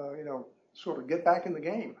 sort of get back in the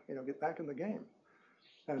game, get back in the game.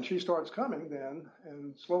 And she starts coming then,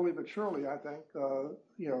 and slowly but surely, I think,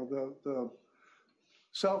 the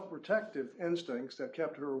self-protective instincts that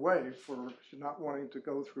kept her away for not wanting to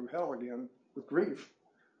go through hell again with grief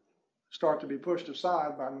start to be pushed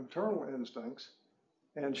aside by maternal instincts,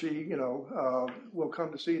 and she, will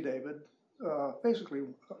come to see David basically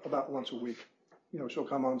about once a week. She'll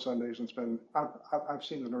come on Sundays and spend. I've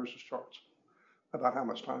seen the nurse's charts. about how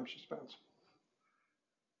much time she spends.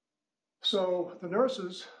 So the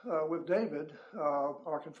nurses with David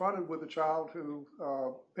are confronted with a child who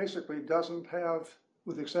basically doesn't have,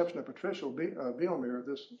 with the exception of Patricia Bielmir,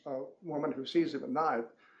 this woman who sees him at night,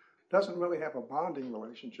 doesn't really have a bonding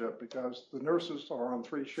relationship because the nurses are on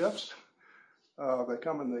 3 shifts. They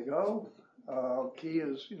come and they go. He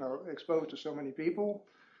is, exposed to so many people.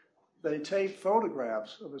 They take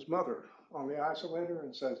photographs of his mother on the isolator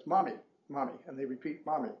and says, "Mommy, Mommy," and they repeat,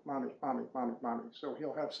 "Mommy, Mommy, Mommy, Mommy, Mommy." So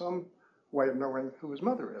he'll have some way of knowing who his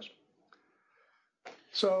mother is.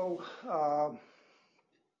 So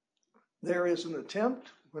there is an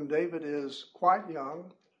attempt when David is quite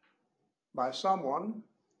young by someone,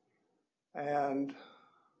 and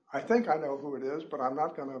I think I know who it is, but I'm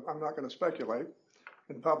not going to speculate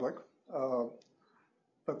in public.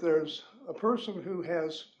 But there's a person who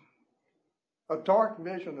has a dark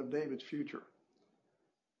vision of David's future,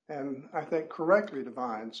 and I think correctly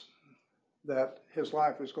divines that his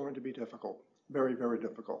life is going to be difficult, very, very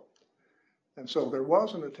difficult. And so there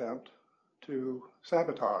was an attempt to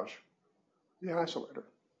sabotage the isolator.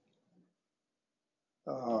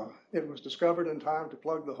 It was discovered in time to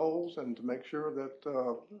plug the holes and to make sure that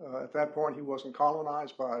at that point he wasn't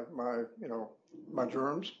colonized by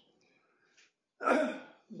germs.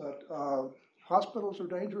 But hospitals are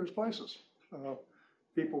dangerous places.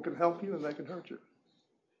 People can help you and they can hurt you.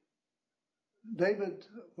 David,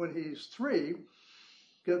 when he's 3,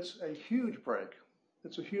 gets a huge break.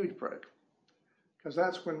 It's a huge break. Because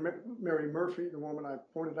that's when Mary Murphy, the woman I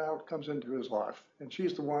pointed out, comes into his life. And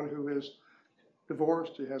she's the one who is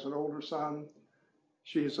divorced. She has an older son.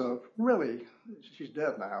 She's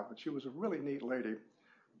dead now, but she was a really neat lady.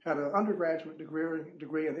 Had an undergraduate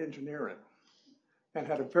degree in engineering and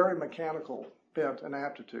had a very mechanical bent and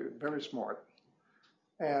aptitude, very smart,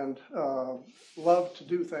 and loved to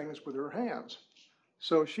do things with her hands.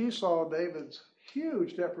 So she saw David's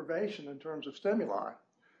huge deprivation in terms of stimuli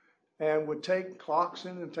and would take clocks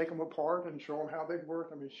in and take them apart and show him how they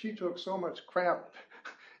work. I mean, she took so much crap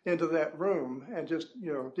into that room and just,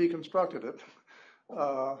 deconstructed it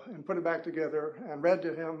and put it back together and read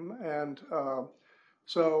to him. And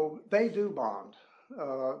so they do bond.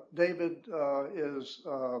 David is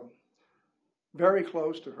very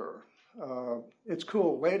close to her. It's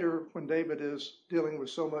cool. Later, when David is dealing with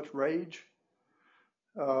so much rage,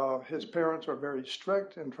 his parents are very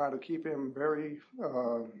strict and try to keep him very,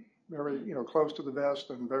 close to the vest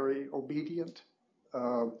and very obedient.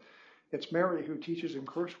 It's Mary who teaches him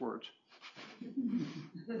curse words.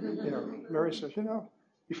 Mary says,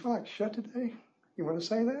 "You feel like shit today? You want to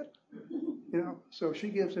say that?" So she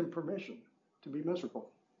gives him permission to be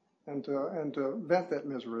miserable and to vent that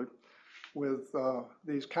misery with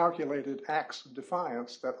these calculated acts of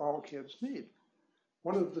defiance that all kids need.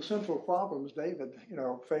 One of the central problems David,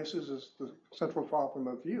 faces is the central problem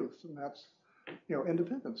of youth, and that's,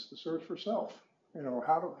 independence, the search for self.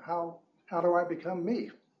 How do I become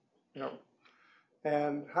me?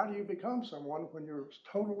 And how do you become someone when you're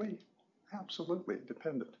totally, absolutely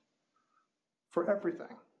dependent for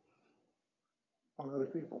everything on other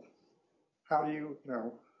people? How do you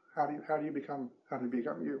become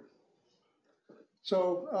you?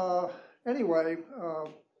 So anyway,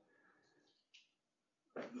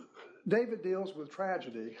 David deals with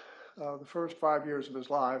tragedy the first 5 years of his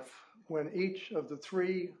life when each of the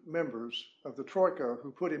 3 members of the troika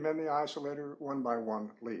who put him in the isolator one by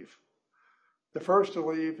one leave. The first to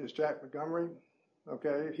leave is Jack Montgomery.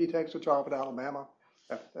 Okay, he takes a job at Alabama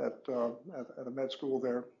at a med school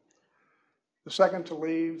there. The second to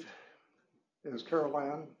leave is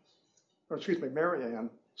Mary Ann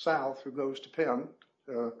South, who goes to Penn,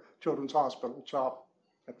 Children's Hospital, CHOP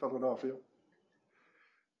at Philadelphia.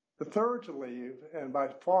 The third to leave, and by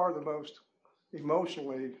far the most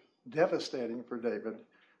emotionally devastating for David,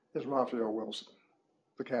 is Raphael Wilson,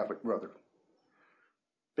 the Catholic brother,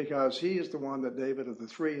 because he is the one that David of the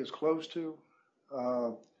 3 is close to.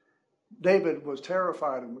 David was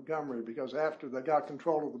terrified of Montgomery because after they got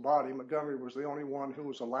control of the body, Montgomery was the only one who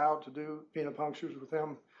was allowed to do venipunctures with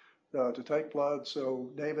him to take blood.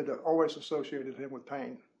 So David always associated him with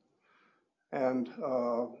pain. And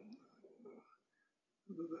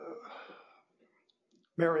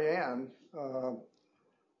Mary Ann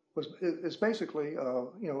is basically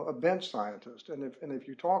a bench scientist, and if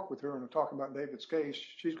you talk with her and talk about David's case,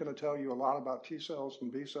 she's going to tell you a lot about T cells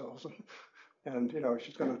and B cells, and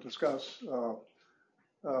she's going to discuss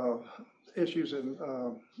issues in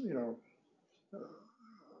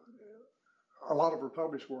a lot of her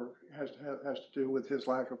published work has to do with his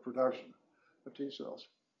lack of production of T cells.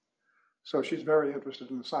 So she's very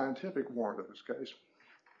interested in the scientific warrant of his case.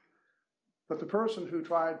 But the person who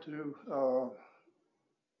tried to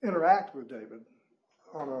interact with David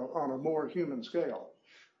on a more human scale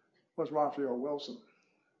was Raphael Wilson.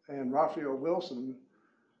 And Raphael Wilson,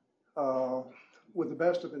 with the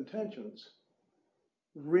best of intentions,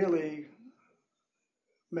 really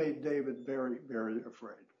made David very, very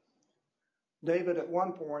afraid. David, at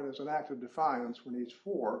one point, as an act of defiance, when he's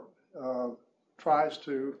 4, tries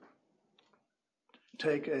to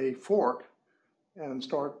take a fork and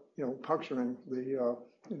start, puncturing the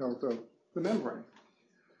membrane.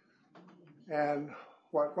 And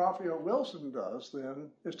what Raphael Wilson does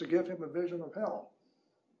then is to give him a vision of hell.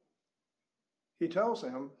 He tells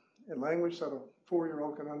him, in language that a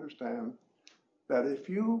 4-year-old can understand, that if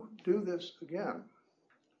you do this again,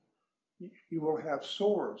 you will have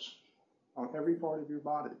sores on every part of your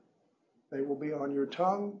body. They will be on your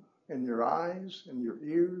tongue, in your eyes, in your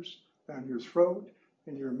ears, down your throat,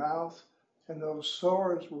 in your mouth, and those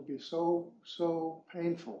sores will be so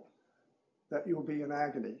painful that you'll be in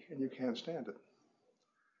agony and you can't stand it.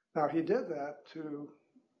 Now, he did that to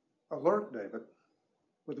alert David,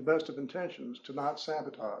 with the best of intentions, to not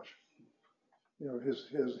sabotage,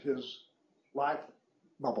 his life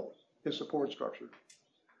bubble, his support structure.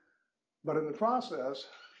 But in the process,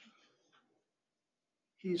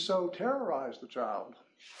 he so terrorized the child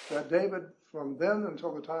that David, from then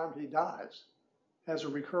until the time he dies, has a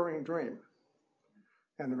recurring dream.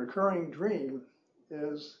 And the recurring dream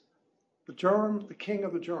is the germ, the king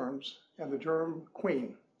of the germs, and the germ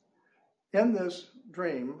queen. In this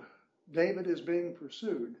dream, David is being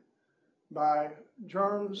pursued by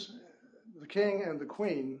germs, the king and the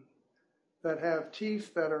queen, that have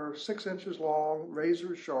teeth that are 6 inches long,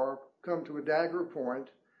 razor sharp, come to a dagger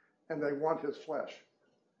point, and they want his flesh.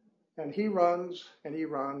 And he runs, and he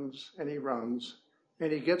runs, and he runs,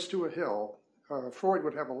 and he gets to a hill. Freud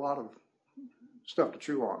would have a lot of stuff to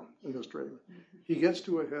chew on in this dream. He gets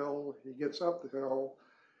to a hill, he gets up the hill,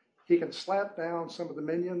 he can slap down some of the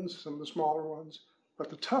minions, some of the smaller ones, but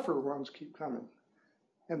the tougher ones keep coming.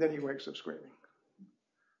 And then he wakes up screaming.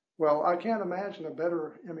 Well, I can't imagine a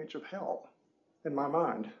better image of hell in my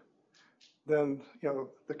mind than,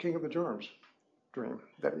 the king of the germs dream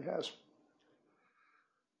that he has.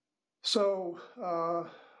 So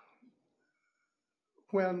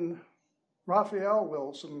when Raphael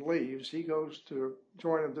Wilson leaves, he goes to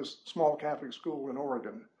join this small Catholic school in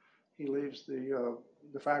Oregon. He leaves the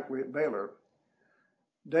faculty at Baylor.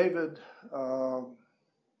 David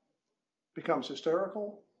becomes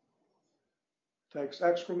hysterical, takes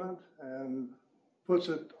excrement and puts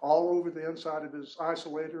it all over the inside of his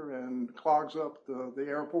isolator and clogs up the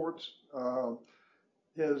airports.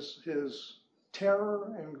 His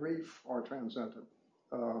terror and grief are transcendent.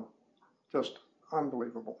 Just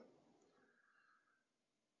unbelievable.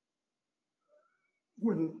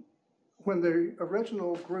 When the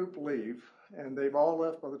original group leave, and they've all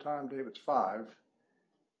left by the time David's 5,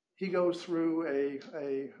 he goes through a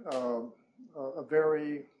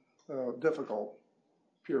very difficult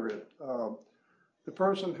period. The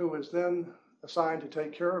person who is then assigned to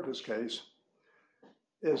take care of his case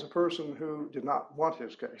is a person who did not want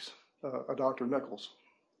his case, a Dr. Nichols.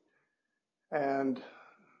 And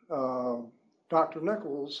Dr.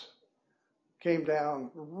 Nichols came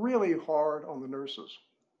down really hard on the nurses,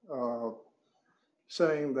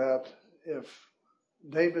 saying that if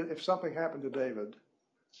something happened to David,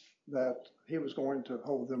 that he was going to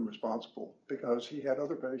hold them responsible because he had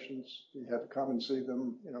other patients. He had to come and see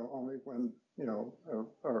them, only when,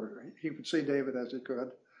 or he could see David as he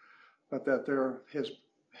could, but that his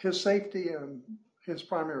safety and his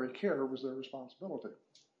primary care was their responsibility.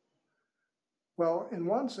 Well, in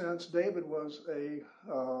one sense, David was a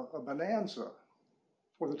bonanza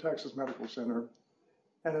for the Texas Medical Center,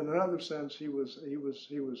 and in another sense, he was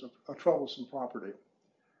a troublesome property.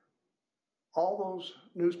 All those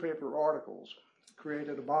newspaper articles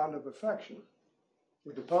created a bond of affection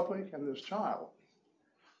with the public and this child.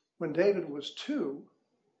 When David was 2,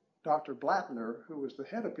 Dr. Blattner, who was the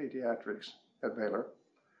head of pediatrics at Baylor,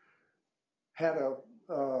 had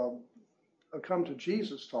a come to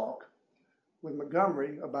Jesus talk with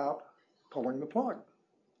Montgomery about pulling the plug.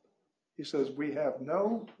 He says, we have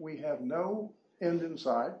no end in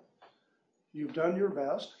sight. You've done your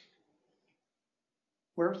best.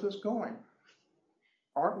 Where's this going?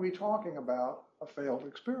 Aren't we talking about a failed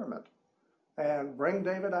experiment? And bring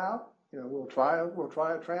David out. We'll try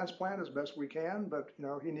a transplant as best we can, but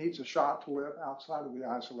he needs a shot to live outside of the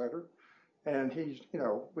isolator, and he's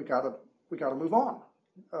we got to move on.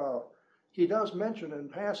 He does mention in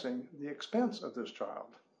passing the expense of this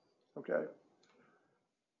child. Okay.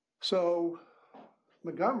 So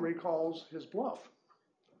Montgomery calls his bluff.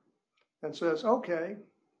 and says, okay,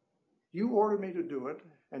 you ordered me to do it,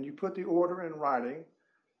 and you put the order in writing,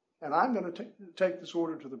 and I'm going to take this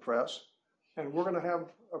order to the press, and we're going to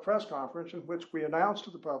have a press conference in which we announce to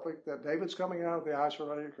the public that David's coming out of the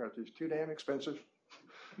isolator because he's too damn expensive,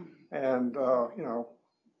 and,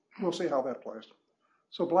 we'll see how that plays.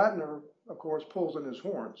 So Blattner, of course, pulls in his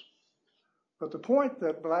horns. But the point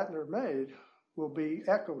that Blattner made will be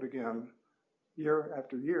echoed again year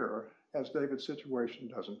after year as David's situation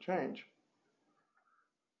doesn't change.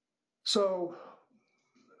 So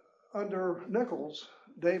under Nichols,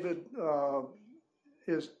 David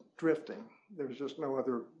is drifting. There's no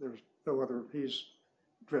other, he's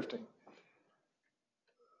drifting.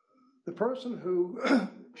 The person who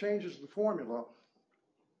changes the formula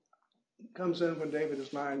comes in when David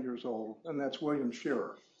is 9 years old, and that's William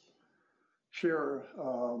Shearer. Shearer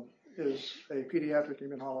is a pediatric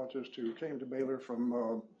immunologist who came to Baylor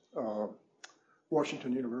from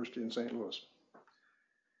Washington University in St. Louis.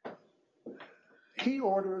 He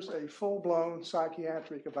orders a full-blown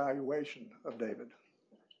psychiatric evaluation of David.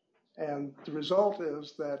 And the result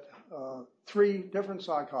is that 3 different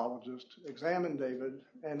psychologists examine David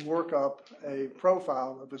and work up a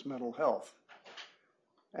profile of his mental health.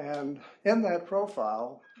 And in that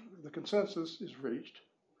profile, the consensus is reached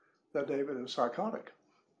that David is psychotic,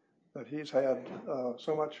 that he's had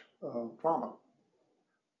so much trauma,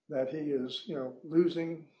 that he is,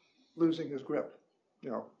 losing his grip,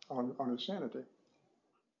 on his sanity.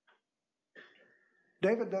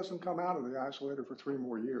 David doesn't come out of the isolator for 3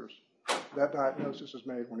 more years. That diagnosis is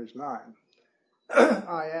made when he's 9.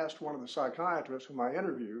 I asked one of the psychiatrists whom I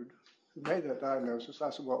interviewed, who made that diagnosis, I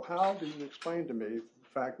said, well, how do you explain to me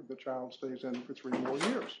the fact that the child stays in for 3 more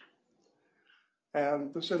years?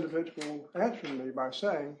 And this individual answered me by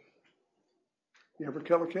saying, you ever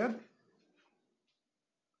kill a kid?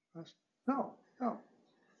 I said, no.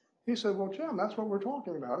 He said, well, Jim, that's what we're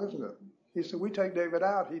talking about, isn't it? He said, we take David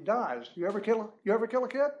out, he dies. You ever kill a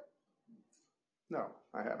kid? No,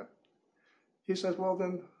 I haven't. He says, well,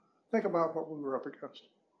 then think about what we were up against.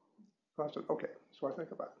 So I said, okay, so I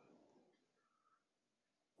think about it.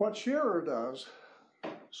 What Shearer does,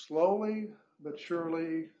 slowly but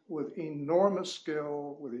surely, with enormous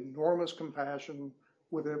skill, with enormous compassion,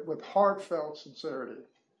 with heartfelt sincerity,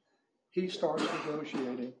 he starts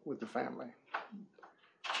negotiating with the family.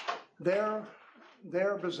 Their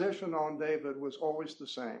position on David was always the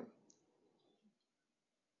same.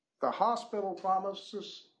 The hospital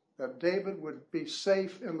promises that David would be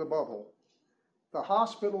safe in the bubble. The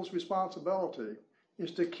hospital's responsibility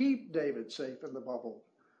is to keep David safe in the bubble.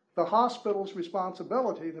 The hospital's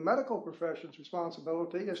responsibility, the medical profession's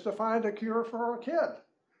responsibility, is to find a cure for our kid.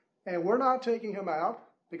 And we're not taking him out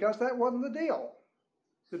because that wasn't the deal.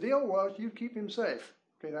 The deal was you keep him safe.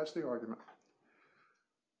 Okay, that's the argument.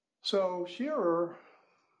 So Shearer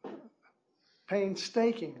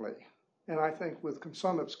painstakingly, and I think with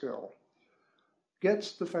consummate skill,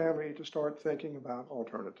 gets the family to start thinking about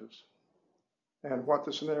alternatives and what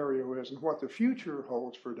the scenario is and what the future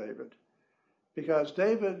holds for David. Because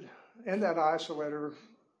David, in that isolator,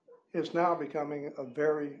 is now becoming a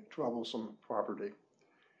very troublesome property.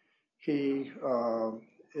 He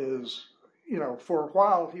is, for a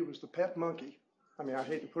while he was the pet monkey. I mean, I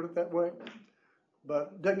hate to put it that way,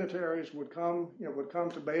 but dignitaries would come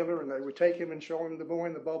to Baylor and they would take him and show him the boy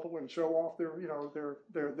in the bubble and show off their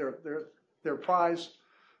prize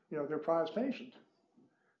patient.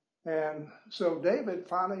 And so David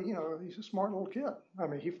finally, he's a smart little kid. I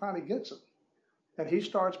mean, he finally gets it. And he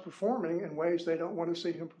starts performing in ways they don't want to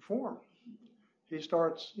see him perform. He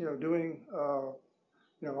starts, doing, I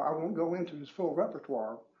won't go into his full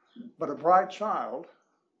repertoire, but a bright child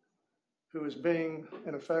who is being,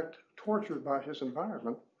 in effect, tortured by his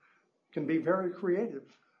environment can be very creative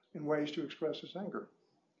in ways to express his anger.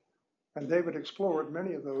 And David explored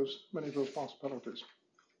many of those possibilities.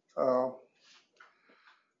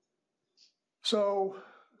 So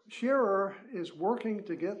Shearer is working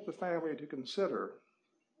to get the family to consider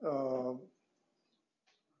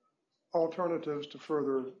alternatives to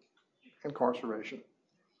further incarceration.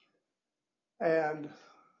 And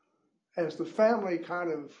as the family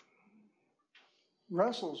kind of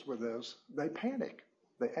wrestles with this, they panic.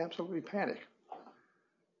 They absolutely panic.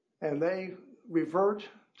 And they revert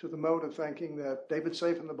to the mode of thinking that David's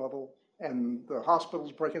safe in the bubble and the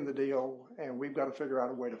hospital's breaking the deal and we've got to figure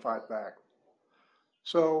out a way to fight back.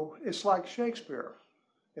 So it's like Shakespeare.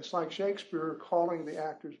 It's like Shakespeare calling the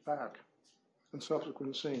actors back in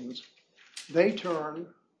subsequent scenes. They turn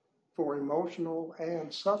for emotional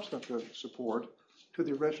and substantive support to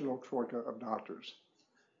the original troika of doctors.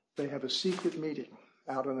 They have a secret meeting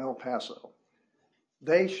out in El Paso.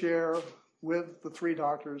 They share with the three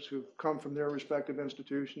doctors who've come from their respective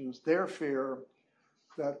institutions their fear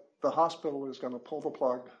that the hospital is going to pull the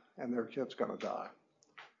plug and their kid's going to die.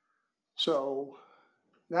 So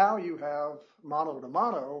now you have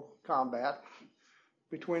mano-to-mano combat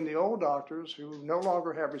between the old doctors who no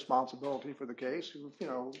longer have responsibility for the case, who've,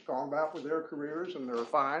 gone back with their careers and they're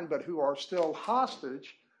fine, but who are still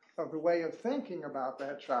hostage of the way of thinking about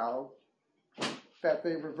that child, that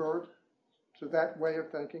they revert to that way of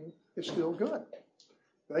thinking is still good.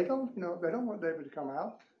 They don't want David to come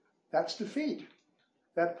out. That's defeat.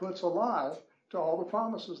 That puts a lie to all the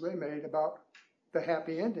promises they made about the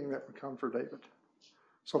happy ending that would come for David.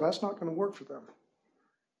 So that's not going to work for them.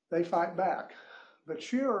 They fight back. But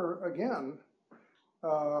Shearer, again,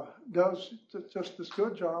 does just this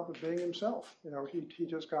good job of being himself. He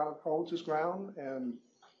just kind of holds his ground and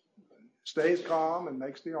stays calm and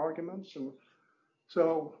makes the arguments. And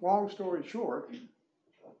so, long story short,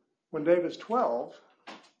 when David's 12,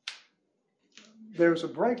 there's a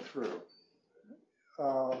breakthrough.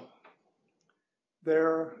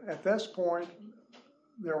 At this point,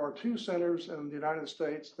 there are 2 centers in the United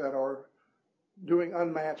States that are doing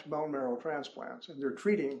unmatched bone marrow transplants, and they're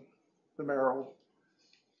treating the marrow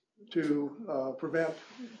to prevent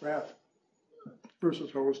graft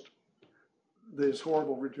versus host, these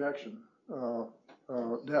horrible rejection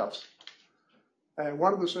deaths. And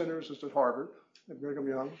one of the centers is at Harvard, at Brigham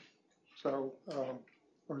Young. So,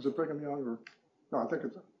 or is it Brigham Young or no? I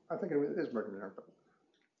think it is Brigham Young. But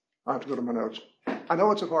I have to go to my notes. I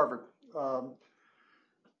know it's at Harvard.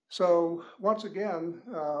 So once again,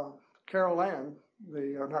 Carol Ann,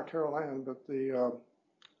 not Carol Ann, but the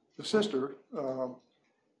sister,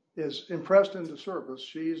 is impressed into service.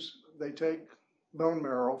 They take bone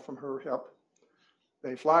marrow from her hip.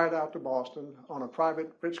 They fly it out to Boston on a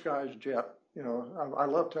private rich guy's jet. I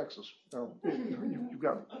love Texas. You've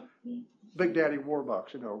got Big Daddy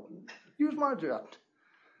Warbucks. Use my jet.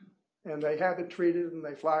 And they have it treated, and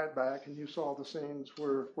they fly it back, and you saw the scenes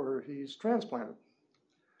where he's transplanted.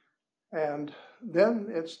 And then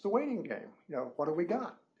it's the waiting game. What do we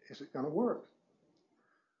got? Is it going to work?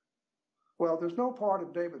 Well, there's no part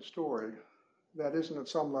of David's story that isn't at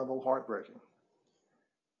some level heartbreaking.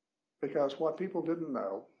 Because what people didn't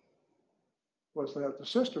know was that the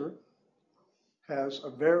sister has a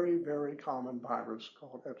very, very common virus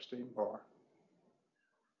called Epstein-Barr.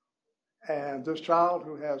 And this child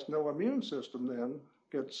who has no immune system then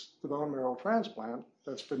gets the bone marrow transplant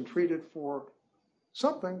that's been treated for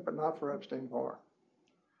something, but not for Epstein-Barr.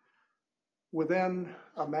 Within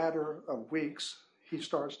a matter of weeks, he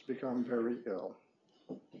starts to become very ill.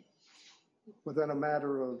 Within a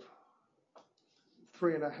matter of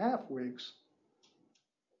 3.5 weeks,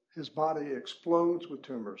 his body explodes with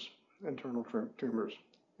tumors, internal tumors,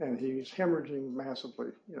 and he's hemorrhaging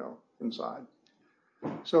massively, inside.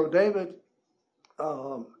 So David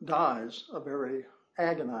dies a very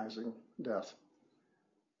agonizing death.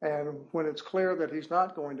 And when it's clear that he's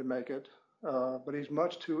not going to make it, but he's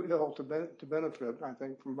much too ill to benefit, I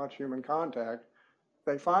think, from much human contact,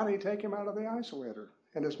 they finally take him out of the isolator.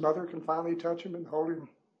 And his mother can finally touch him and hold him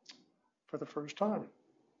for the first time.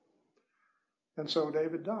 And so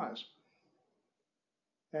David dies.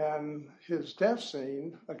 And his death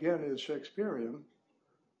scene, again, is Shakespearean.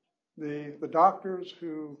 The doctors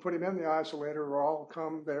who put him in the isolator are all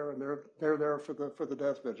come there, and they're there for the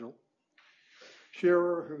death vigil.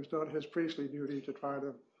 Shearer, who's done his priestly duty to try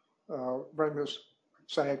to bring this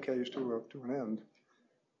sad case to an end,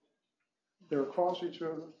 they're across each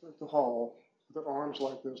other at the hall, with their arms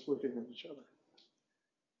like this, looking at each other.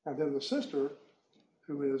 And then the sister,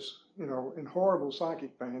 who is, in horrible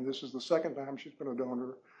psychic pain, this is the second time she's been a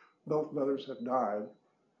donor, both mothers have died,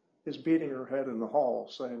 is beating her head in the hall,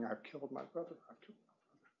 saying, "I've killed my brother, I've killed my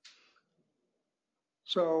brother."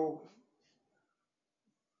 So,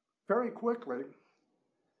 very quickly,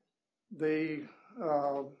 the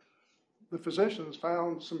physicians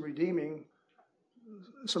found some redeeming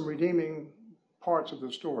parts of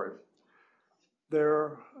the story.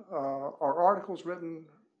 There are articles written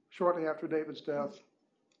shortly after David's death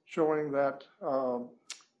showing that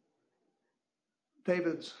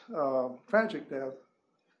David's tragic death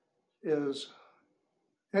is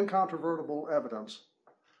incontrovertible evidence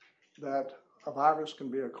that a virus can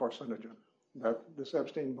be a carcinogen, that this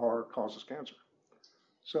Epstein-Barr causes cancer.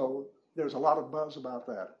 So there's a lot of buzz about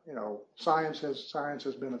that. Science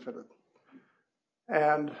has benefited.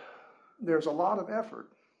 And there's a lot of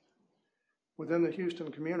effort within the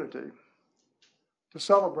Houston community to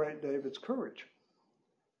celebrate David's courage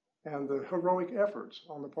and the heroic efforts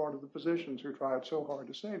on the part of the physicians who tried so hard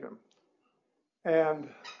to save him. And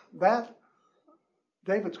that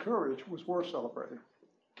David's courage was worth celebrating.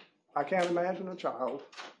 I can't imagine a child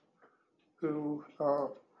who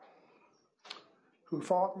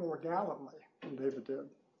fought more gallantly than David did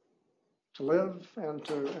to live and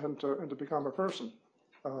to become a person.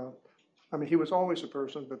 I mean, he was always a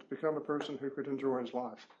person, but to become a person who could enjoy his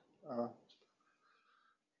life.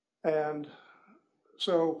 And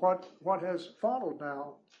so what has followed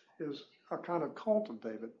now is a kind of cult of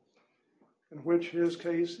David, in which his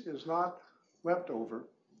case is not wept over.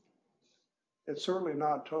 It's certainly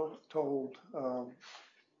not told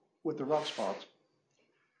with the rough spots,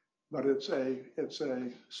 but it's a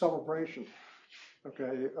celebration,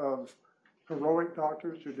 okay, of heroic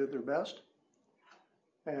doctors who did their best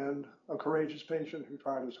and a courageous patient who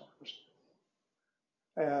tried his hardest.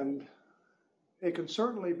 And it can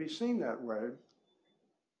certainly be seen that way,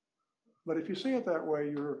 but if you see it that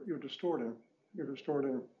way, you're distorting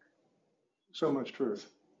so much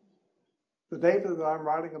truth. The David that I'm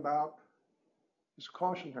writing about is a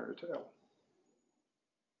cautionary tale.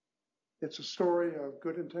 It's a story of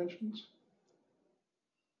good intentions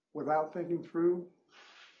without thinking through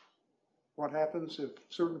what happens if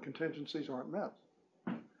certain contingencies aren't met.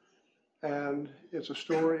 And it's a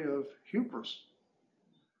story of hubris,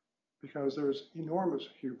 because there's enormous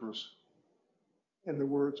hubris in the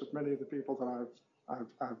words of many of the people that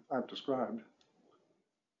I've described.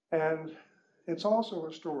 And it's also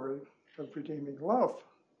a story of redeeming love,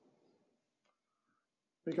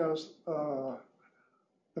 because the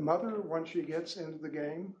mother, once she gets into the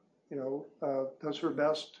game, does her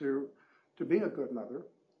best to be a good mother.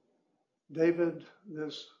 David,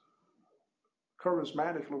 this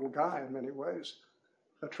charismatic little guy in many ways,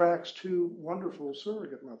 attracts two wonderful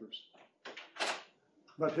surrogate mothers.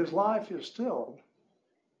 But his life is still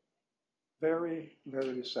very,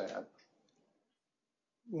 very sad.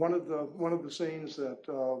 One of the scenes that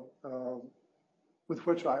with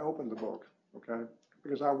which I opened the book, okay,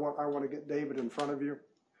 because I want to get David in front of you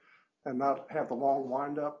and not have the long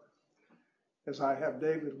wind up, is I have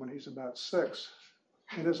David when he's about 6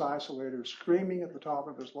 in his isolator screaming at the top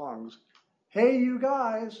of his lungs, "Hey, you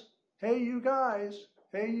guys! Hey, you guys!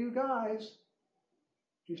 Hey, you guys!"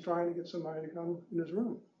 He's trying to get somebody to come in his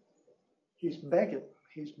room. He's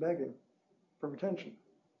begging for attention.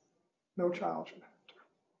 No child should have to.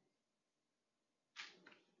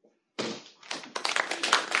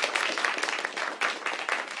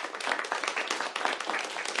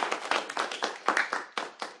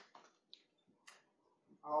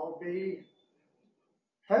 I'll be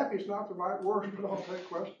happy is not the right word, but I'll take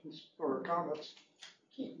questions or comments.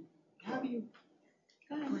 How do you?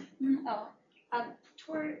 Go ahead.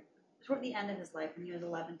 Toward the end of his life, when he was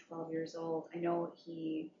 11, 12 years old, I know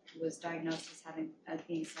he was diagnosed as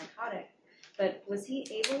being psychotic, but was he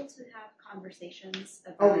able to have conversations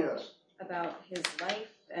about his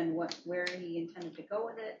life and where he intended to go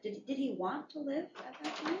with it? Did he want to live at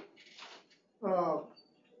that time?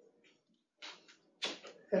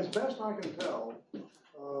 As best I can tell,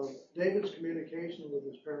 David's communication with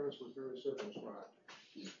his parents was very circumscribed.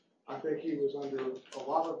 I think he was under a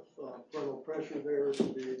lot of parental pressure there to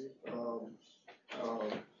be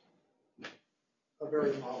a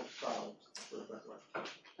very model child, put it that way.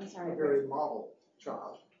 I'm sorry. A very model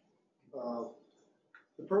child.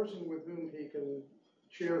 The person with whom he can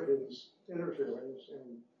share his inner feelings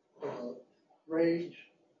and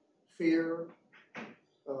rage, fear,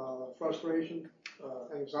 frustration,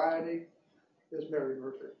 anxiety is Mary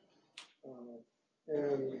Murphy.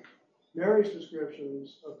 And Mary's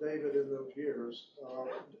descriptions of David in those years,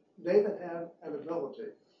 David had an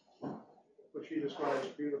ability, which he describes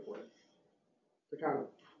beautifully, to kind of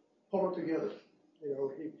pull it together. He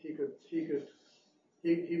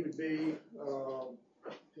would be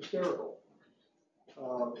hysterical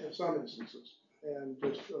in some instances, and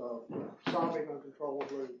just sobbing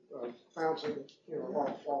uncontrollably, bouncing,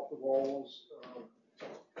 off the walls,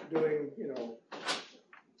 doing,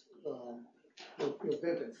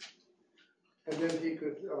 venting. And then he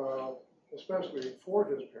could, especially for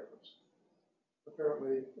his parents,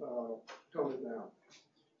 apparently tone it down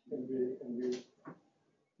and be.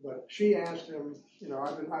 But she asked him,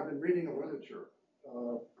 I've been reading the literature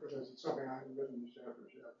because it's something I haven't written in the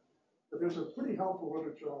chapters yet. But there's a pretty helpful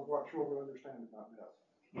literature on what children understand about death.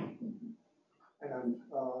 And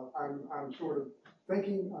I'm sort of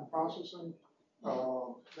thinking, I'm processing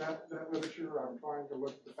that literature. I'm trying to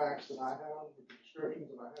look at the facts that I have, with the descriptions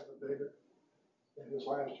that I have of David in his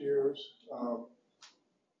last years.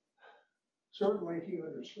 Certainly he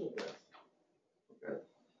understood that. Okay.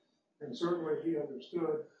 And certainly he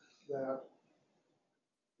understood that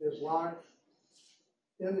his life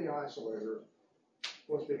in the isolator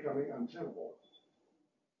was becoming untenable.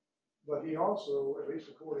 but he also, at least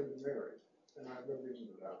according to Mary, and I have no reason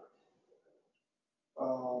to doubt it.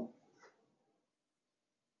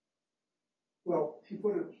 Well, he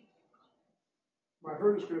put it, by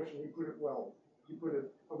her description, he put it well. He put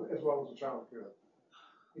it as well as a child could.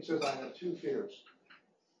 He says, I have two fears.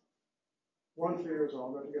 One fear is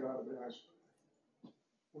I'll never get out of the ice.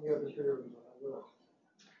 And the other fear is I will.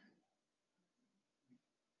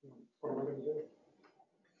 What am I going to do?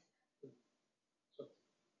 So,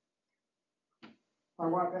 my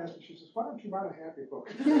wife asked me, she says, why don't you write a happy book?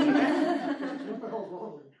 What the hell's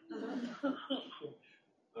wrong with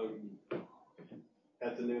you?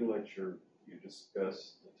 At the new lecture, you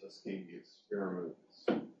discussed the Tuskegee experiments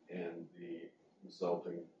and the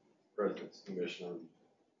resulting President's Commission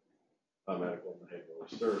on Medical and Behavioral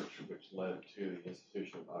Research, which led to the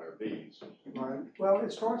institution of IRBs. Right. Well,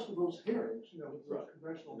 it starts with those hearings, with the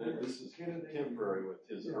conventional And hearings. this is contemporary with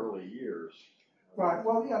his early years. Right.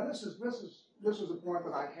 Well, yeah. This is a point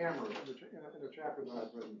that I hammer in a chapter that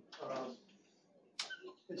I've written.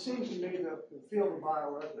 It seems to me that the field of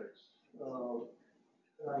bioethics,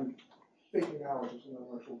 and I'm speaking now as an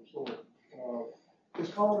intellectual disorder, is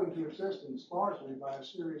called into existence largely by a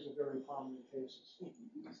series of very prominent cases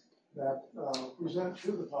that present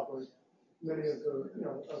to the public many of the,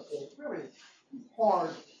 of the really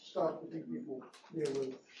hard stuff that these people deal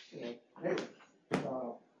with, daily. And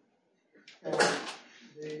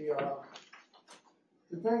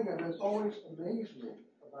the thing that has always amazed me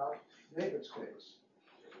about David's case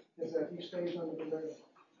is that he stays under the radar.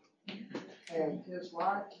 And his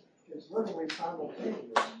life is literally simultaneous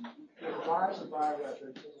with the rise of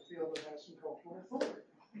bioethics as a field that has some cultural authority.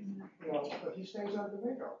 But he stays under the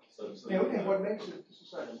radar. And what makes it, just a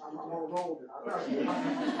second, I'm on a roll here. I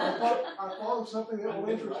thought of something that will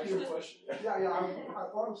interest you. I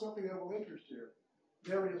thought of something that will interest you.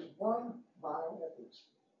 There is one bioethics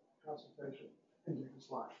consultation in his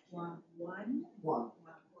life. One? One.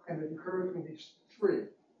 And it occurred when he's 3.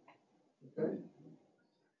 Okay?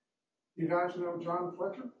 You guys know John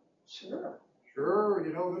Fletcher? Sure. Sure,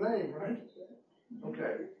 you know the name, right?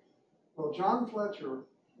 Okay. Well, John Fletcher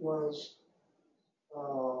was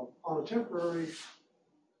on a temporary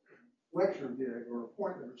lecture gig or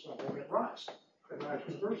appointment or something at Rice, at Rice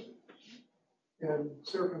University, in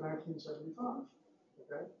circa 1975.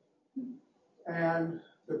 Okay? And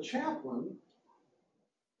the chaplain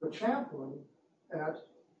at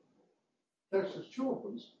Texas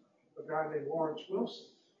Children's, a guy named Lawrence Wilson,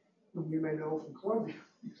 whom you may know from Columbia,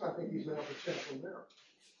 because I think he's now the chaplain there.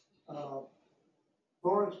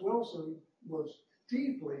 Lawrence Wilson was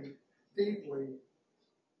deeply, deeply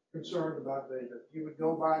concerned about David. He would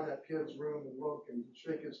go by that kid's room and look and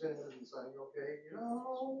shake his head and say, okay,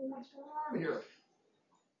 what's going on here?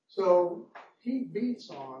 So he beats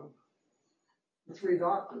on the 3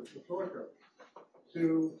 doctors, the Troika,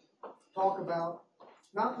 to talk about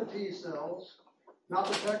not the T cells, not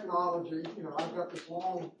the technology. I've got this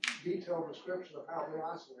long, detailed description of how the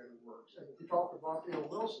isolator works. And if you talk to Raphael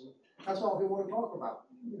Wilson, that's all he want to talk about.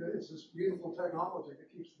 It's this beautiful technology that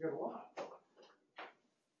keeps the kid alive.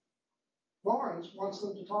 Lawrence wants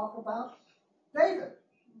them to talk about David.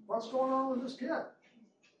 What's going on with this kid?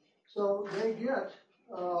 So they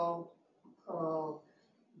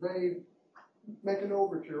they make an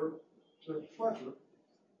overture to Fletcher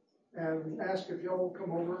and ask if he'll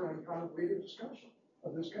come over and kind of lead a discussion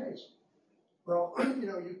of this case. Well,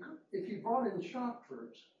 if you brought in shock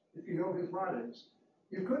troops, if you know his writings,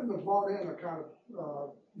 you couldn't have brought in a kind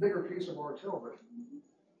of bigger piece of artillery.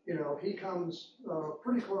 He comes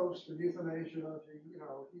pretty close to euthanasia.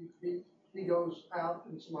 He goes out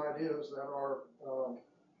in some ideas that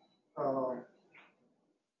are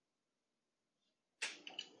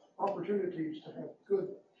opportunities to have good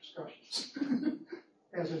discussions,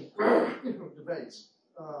 as in debates.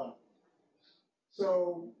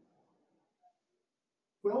 So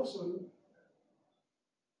Wilson,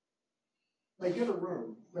 they get a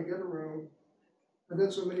room, and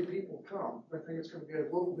then so many people come. They think it's going to be a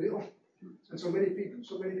little deal, and so many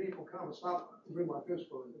people come. It's not a room like this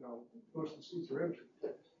where most of the seats are empty.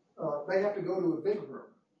 They have to go to a big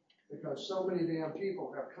room because so many damn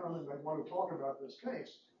people have come and they want to talk about this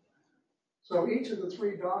case. So each of the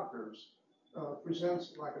 3 doctors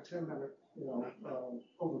presents like a 10-minute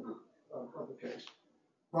overview of the case.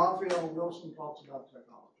 Raphael Wilson talks about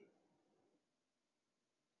technology.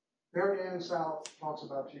 Mary Ann South talks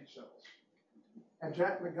about T cells. And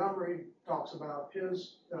Jack Montgomery talks about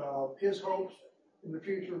his hopes in the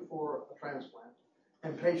future for a transplant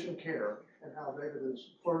and patient care and how David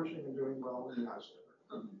is flourishing and doing well in the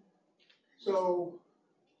isolator. So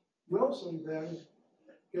Wilson then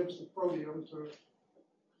gives the podium to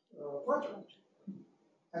Fletcher.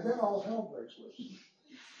 And then all hell breaks loose.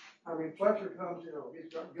 I mean, Fletcher comes,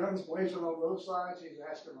 he's got guns blazing on both sides. He's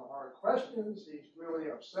asking the hard questions. He's really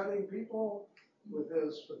upsetting people with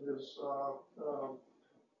his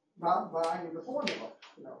not buying the formula.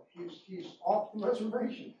 He's off the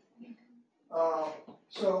reservation.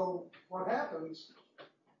 So what happens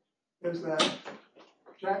is that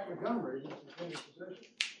Jack Montgomery, who's in his position,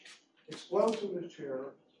 explodes in his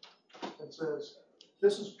chair and says,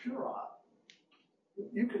 "This is puerile.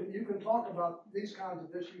 You can talk about these kinds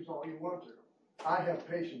of issues all you want to. I have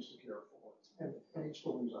patients to care for." And he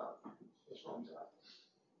storms out.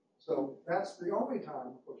 So that's the only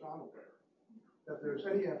time, which I'm aware, that there's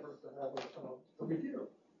any effort to have a review.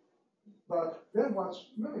 But then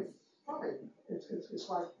what's really funny, it's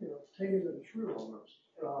like taming the shrew almost.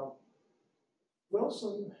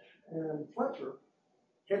 Wilson and Fletcher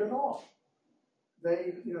hit it off.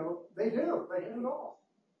 They hit it off.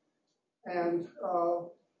 And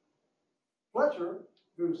Fletcher,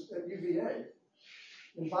 who's at UVA,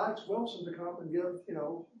 invites Wilson to come and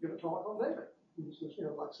give a talk on David. He was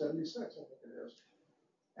like 76, I think it is.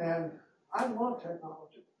 And I love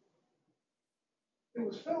technology. It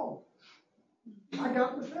was film. I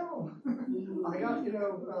got the film. I got,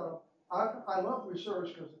 I love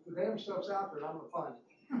research because if the damn stuff's out there, I'm going to find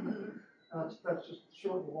it. That's just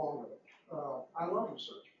short and long of it. I love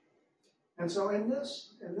research. And so in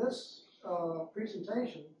this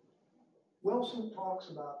presentation, Wilson talks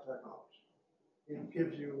about technology. He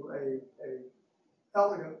gives you a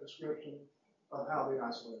elegant description of how the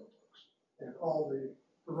isolator works and all the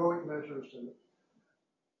heroic measures to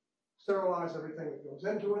sterilize everything that goes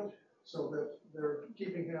into it so that they're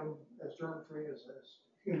keeping him as germ-free as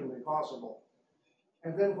humanly possible.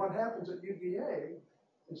 And then what happens at UVA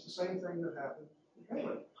is the same thing that happened in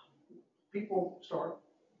COVID. People start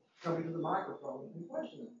coming to the microphone and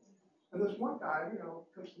questioning. And this one guy,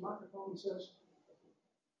 comes to the microphone and says,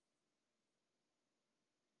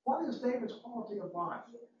 "What is David's quality of life?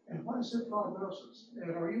 And what is his prognosis?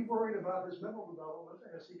 And are you worried about his mental development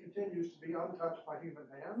as he continues to be untouched by human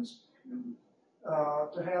hands?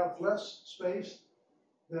 To have less space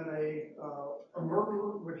than a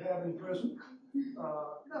murderer would have in prison?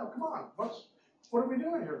 Come on. What are we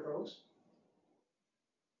doing here, folks?"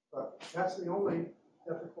 But that's the only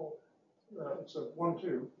ethical, it's a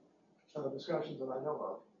 1-2 discussions that I know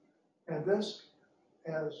of. And this,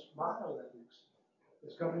 as bioethics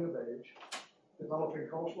is coming of age, developing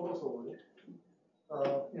cultural authority,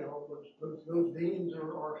 those deans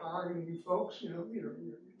are hiring you folks, you're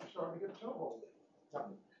starting to get a toehold.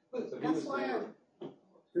 That's why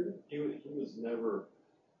he was never,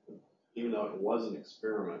 even though it was an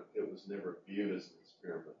experiment, it was never viewed as an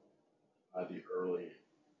experiment by the early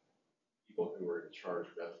people who were in charge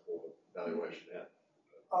of ethical evaluation at.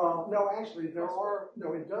 No, actually, it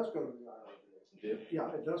does go to the IRB. Did?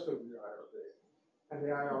 Yeah, it does go to the IRB. And the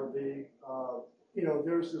IRB,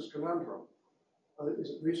 there's this conundrum. Is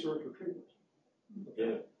it research or treatment?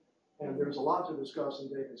 Yeah. And there's a lot to discuss in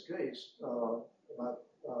David's case about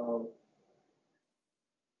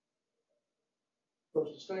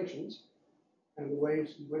those distinctions and the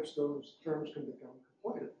ways in which those terms can become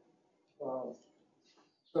conflated.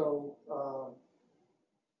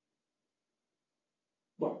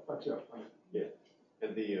 Well, that's it. Yeah.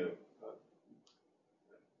 And the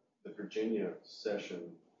Virginia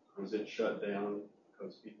session, was it shut down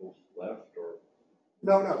because people left, or?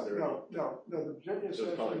 No. The Virginia session. It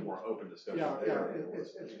was probably more open discussion. Yeah.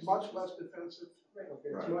 It's much less defensive. Okay,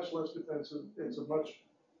 it's much less defensive. It's a much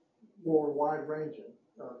more wide-ranging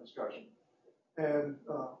discussion. And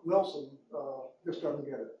Wilson just doesn't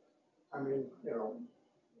get it. I mean,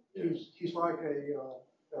 he's like a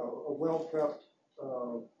well-prepped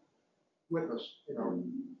witness.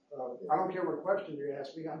 I don't care what question you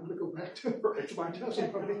ask me. I'm going to go back to my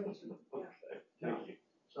testimony. Okay, thank you.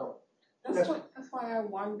 So that's why I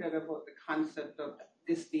wondered about the concept of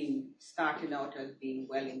this starting out as being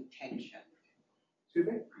well-intentioned. Excuse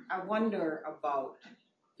me? I wonder about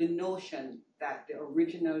the notion that the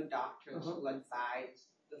original doctors who advised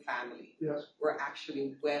the family were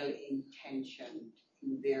actually well-intentioned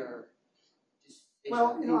in their decision.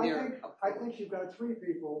 Well, I think you've got three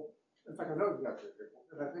people. In fact, I know you've got three people,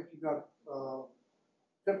 and I think you've got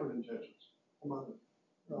different intentions among them.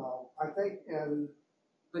 I think,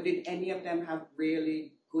 but did any of them have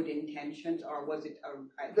really good intentions, or was it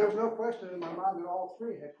there's no question in my mind that all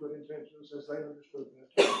three had good intentions as they understood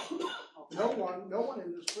this. No one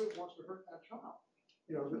in this group wants to hurt that child.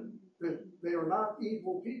 They are not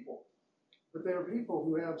evil people, but they are people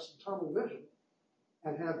who have some tunnel vision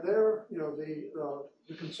and have their,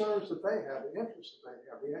 the concerns that they have, the interests that they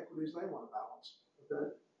have, the equities they want to balance.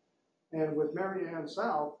 Okay? And with Mary Ann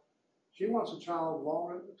South, she wants a child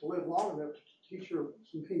to live long enough to teach her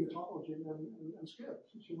some hematology and SCID.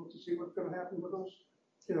 She wants to see what's going to happen with those.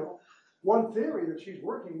 One theory that she's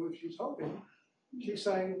working with, she's hoping, she's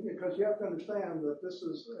saying, because you have to understand that this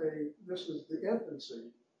is the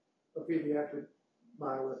infancy of pediatric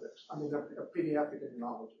bioethics. I mean, of pediatric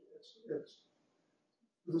immunology. It's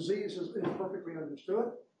the disease is perfectly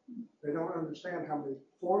understood. They don't understand how many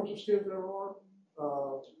forms of SCID there are.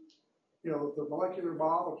 The molecular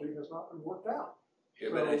biology has not been worked out. Yeah,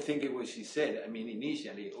 but I think it was she said. I mean,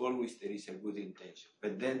 initially, always there is a good intention,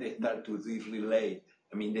 but then they start to relate.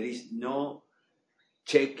 I mean, there is no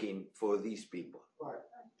checking for these people. Right.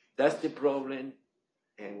 That's the problem.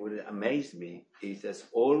 And what amazed me is that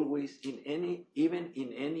always even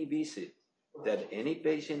in any visit that any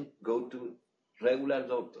patient go to regular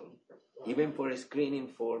doctor, even for a screening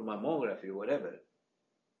for mammography, whatever,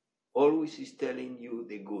 always is telling you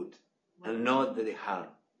the good and not the harm.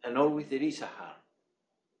 And always there is a harm.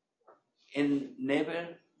 And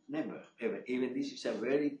never, ever, even this is a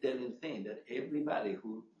very telling thing that everybody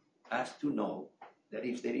who has to know that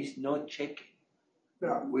if there is no checking,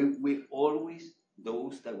 we always,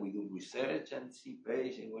 those that we do research and see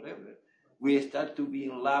patients, whatever, we start to be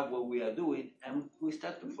in love with what we are doing and we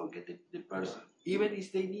start to forget the person. Even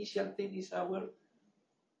if the initial thing is our...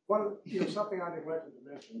 Something I neglected to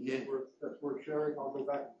mention that's worth sharing, I'll go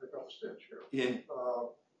back and pick up a stitch here. Yeah.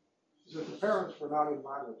 Is that the parents were not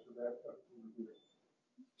invited to that review.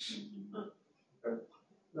 Okay.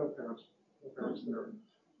 No parents there.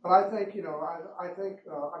 But I think,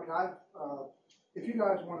 if you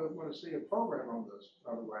guys want to see a program on this,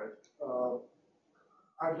 by the way,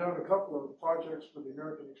 I've done a couple of projects for the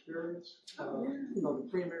American Experience, the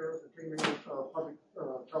premier public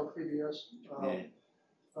tele PBS.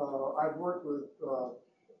 I've worked with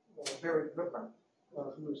Barry Goodman,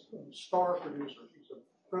 who is a star producer. He's a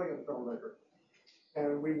brilliant filmmaker.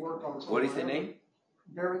 And we worked on... What is the name?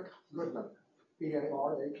 Barry Goodman.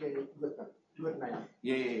 B-A-R-A-K Goodman. Good name.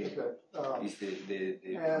 Yeah. It's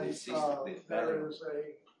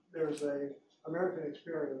there's a American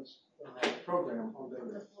Experience program on there.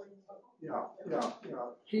 Yeah.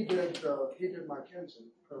 He did McKinsey.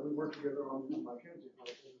 We worked together on the McKinsey.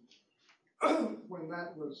 When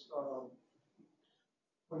that was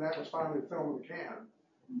finally filmed in Cannes,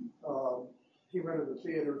 he rented a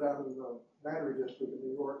theater down in the Battery District in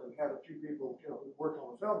New York and had a few people, who worked on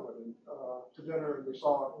the film with him to dinner, and we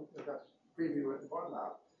saw it and got to preview it and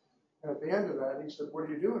whatnot. And at the end of that, he said, "What are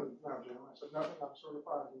you doing now, Jim?" I said, "Nothing. I'm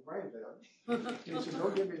certified in brain dead." He said,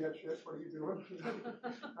 "Don't give me that shit. What are you doing?"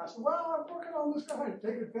 I said, "Well, I'm working on this guy,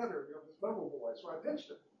 David Vedder, this level boy." So I pitched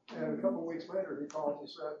it. And a couple of weeks later, he called and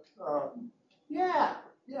said, yeah.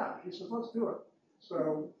 He said, "Let's do it."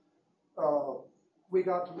 So we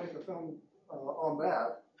got to make a film on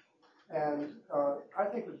that. And I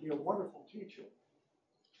think it would be a wonderful teaching,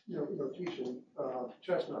 teaching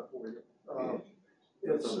chestnut for you.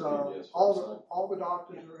 It's all the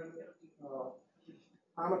doctors are in it.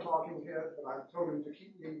 I'm a talking head, but I told him to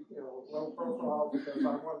keep me, low profile because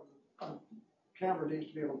camera needs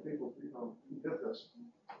to be able to people, who did this.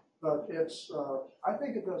 But it's, I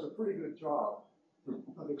think it does a pretty good job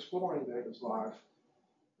of exploring David's life.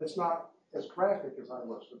 It's not as graphic as I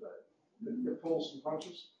was today. It pulls some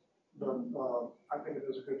punches, but I think it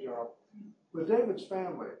does a good job. With David's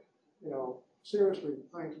family, seriously,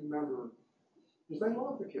 the thing to remember is they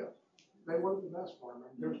loved the kid. They wanted the best for him.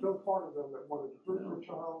 There's no part of them that wanted to hurt their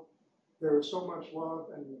child. There is so much love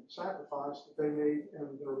and sacrifice that they made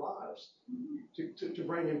in their lives to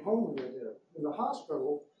bring him home when they did. In the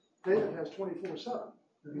hospital, David has 24/7.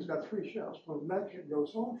 He's got 3 shifts. When that kid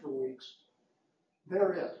goes home for weeks,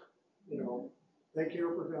 they're it. They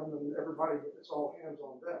care for him, and everybody, it's all hands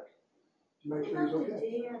on deck to make sure he's okay. The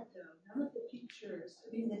dad, though, none of the pictures.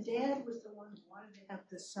 I mean, the dad was the one who wanted to have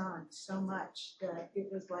the son so much that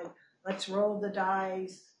it was like, let's roll the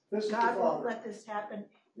dice. God won't let this happen.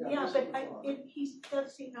 That's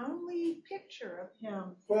the only picture of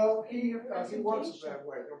him. Well, he wants it that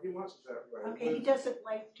way. He wants it that way. Okay, he doesn't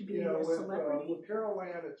like to be a celebrity. With Carol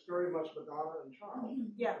Ann, it's very much Madonna and Charles.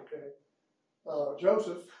 Yeah. Okay.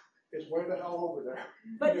 Joseph is way the hell over there.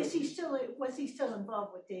 But was he still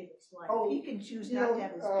involved with David's life? Oh, he can choose not to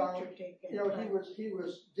have his picture taken. He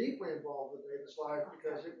was deeply involved with David's life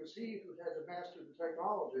because it was he who had to master the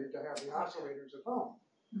technology to have the isolators at home.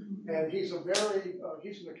 Mm-hmm. And he's an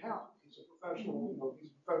accountant. He's a professional,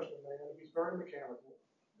 he's a professional man. He's very mechanical.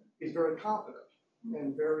 He's very competent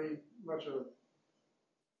and very much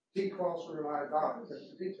T-crosser and I died,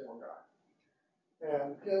 the detail guy.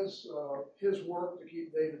 And his work to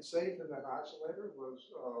keep David safe in that isolator was,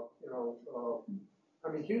 I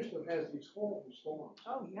mean, Houston has these horrible storms.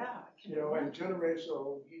 Oh, yeah. And generators,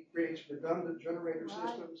 so he creates redundant generator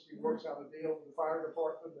systems. He works out a deal with the fire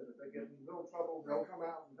department that if they get in real trouble, they'll come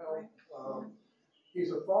out and help.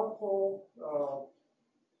 He's a thoughtful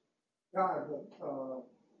guy, but,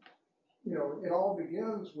 it all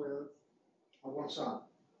begins with, I want a son.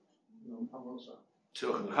 I want a son.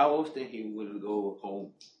 So how often he will go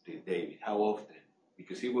home to David? How often?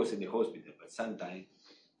 Because he was in the hospital, but sometimes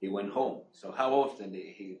he went home. So how often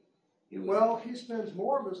he was? Well, he spends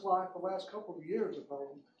more of his life the last couple of years at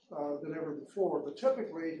home than ever before. But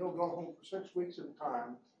typically, he'll go home for 6 weeks at a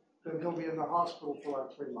time. Then he'll be in the hospital for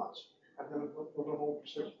like 3 months, and then he'll go home for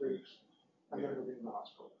 6 weeks, and then he'll be in the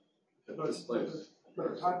hospital. But the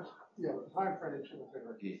time frame is going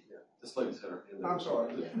to be This lady's had her hand up. I'm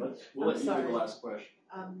sorry. We'll let you do the last question.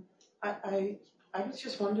 I was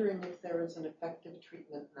just wondering if there is an effective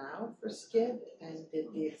treatment now for SCID, and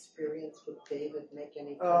did the experience with David make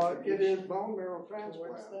any contribution? It is bone marrow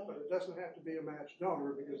transplant, but it doesn't have to be a matched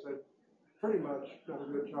donor because they've pretty much done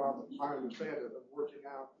a good job, as I understand it, of working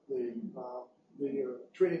out the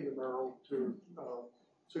treating the marrow to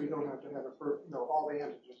so you don't have to have all the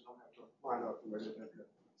antigens don't have to line up the way they did.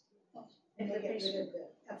 And they get rid of the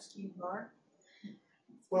SCID bar?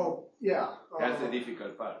 Well, yeah. That's the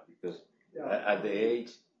difficult part because at the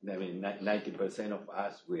age, I mean, 90% of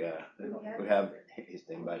us we have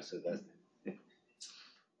Epstein-Barr, so that's.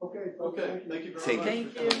 Okay. Thank you very much.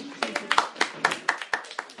 Thank for you. coming.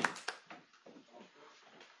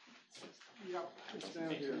 Yeah, it's down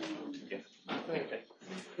here. Yes.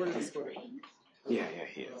 Where did you put it? Yeah,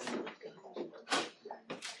 here.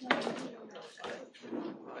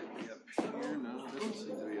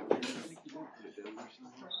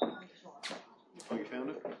 Oh, you found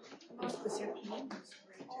it?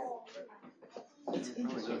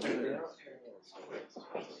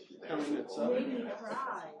 Made me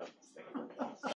cry.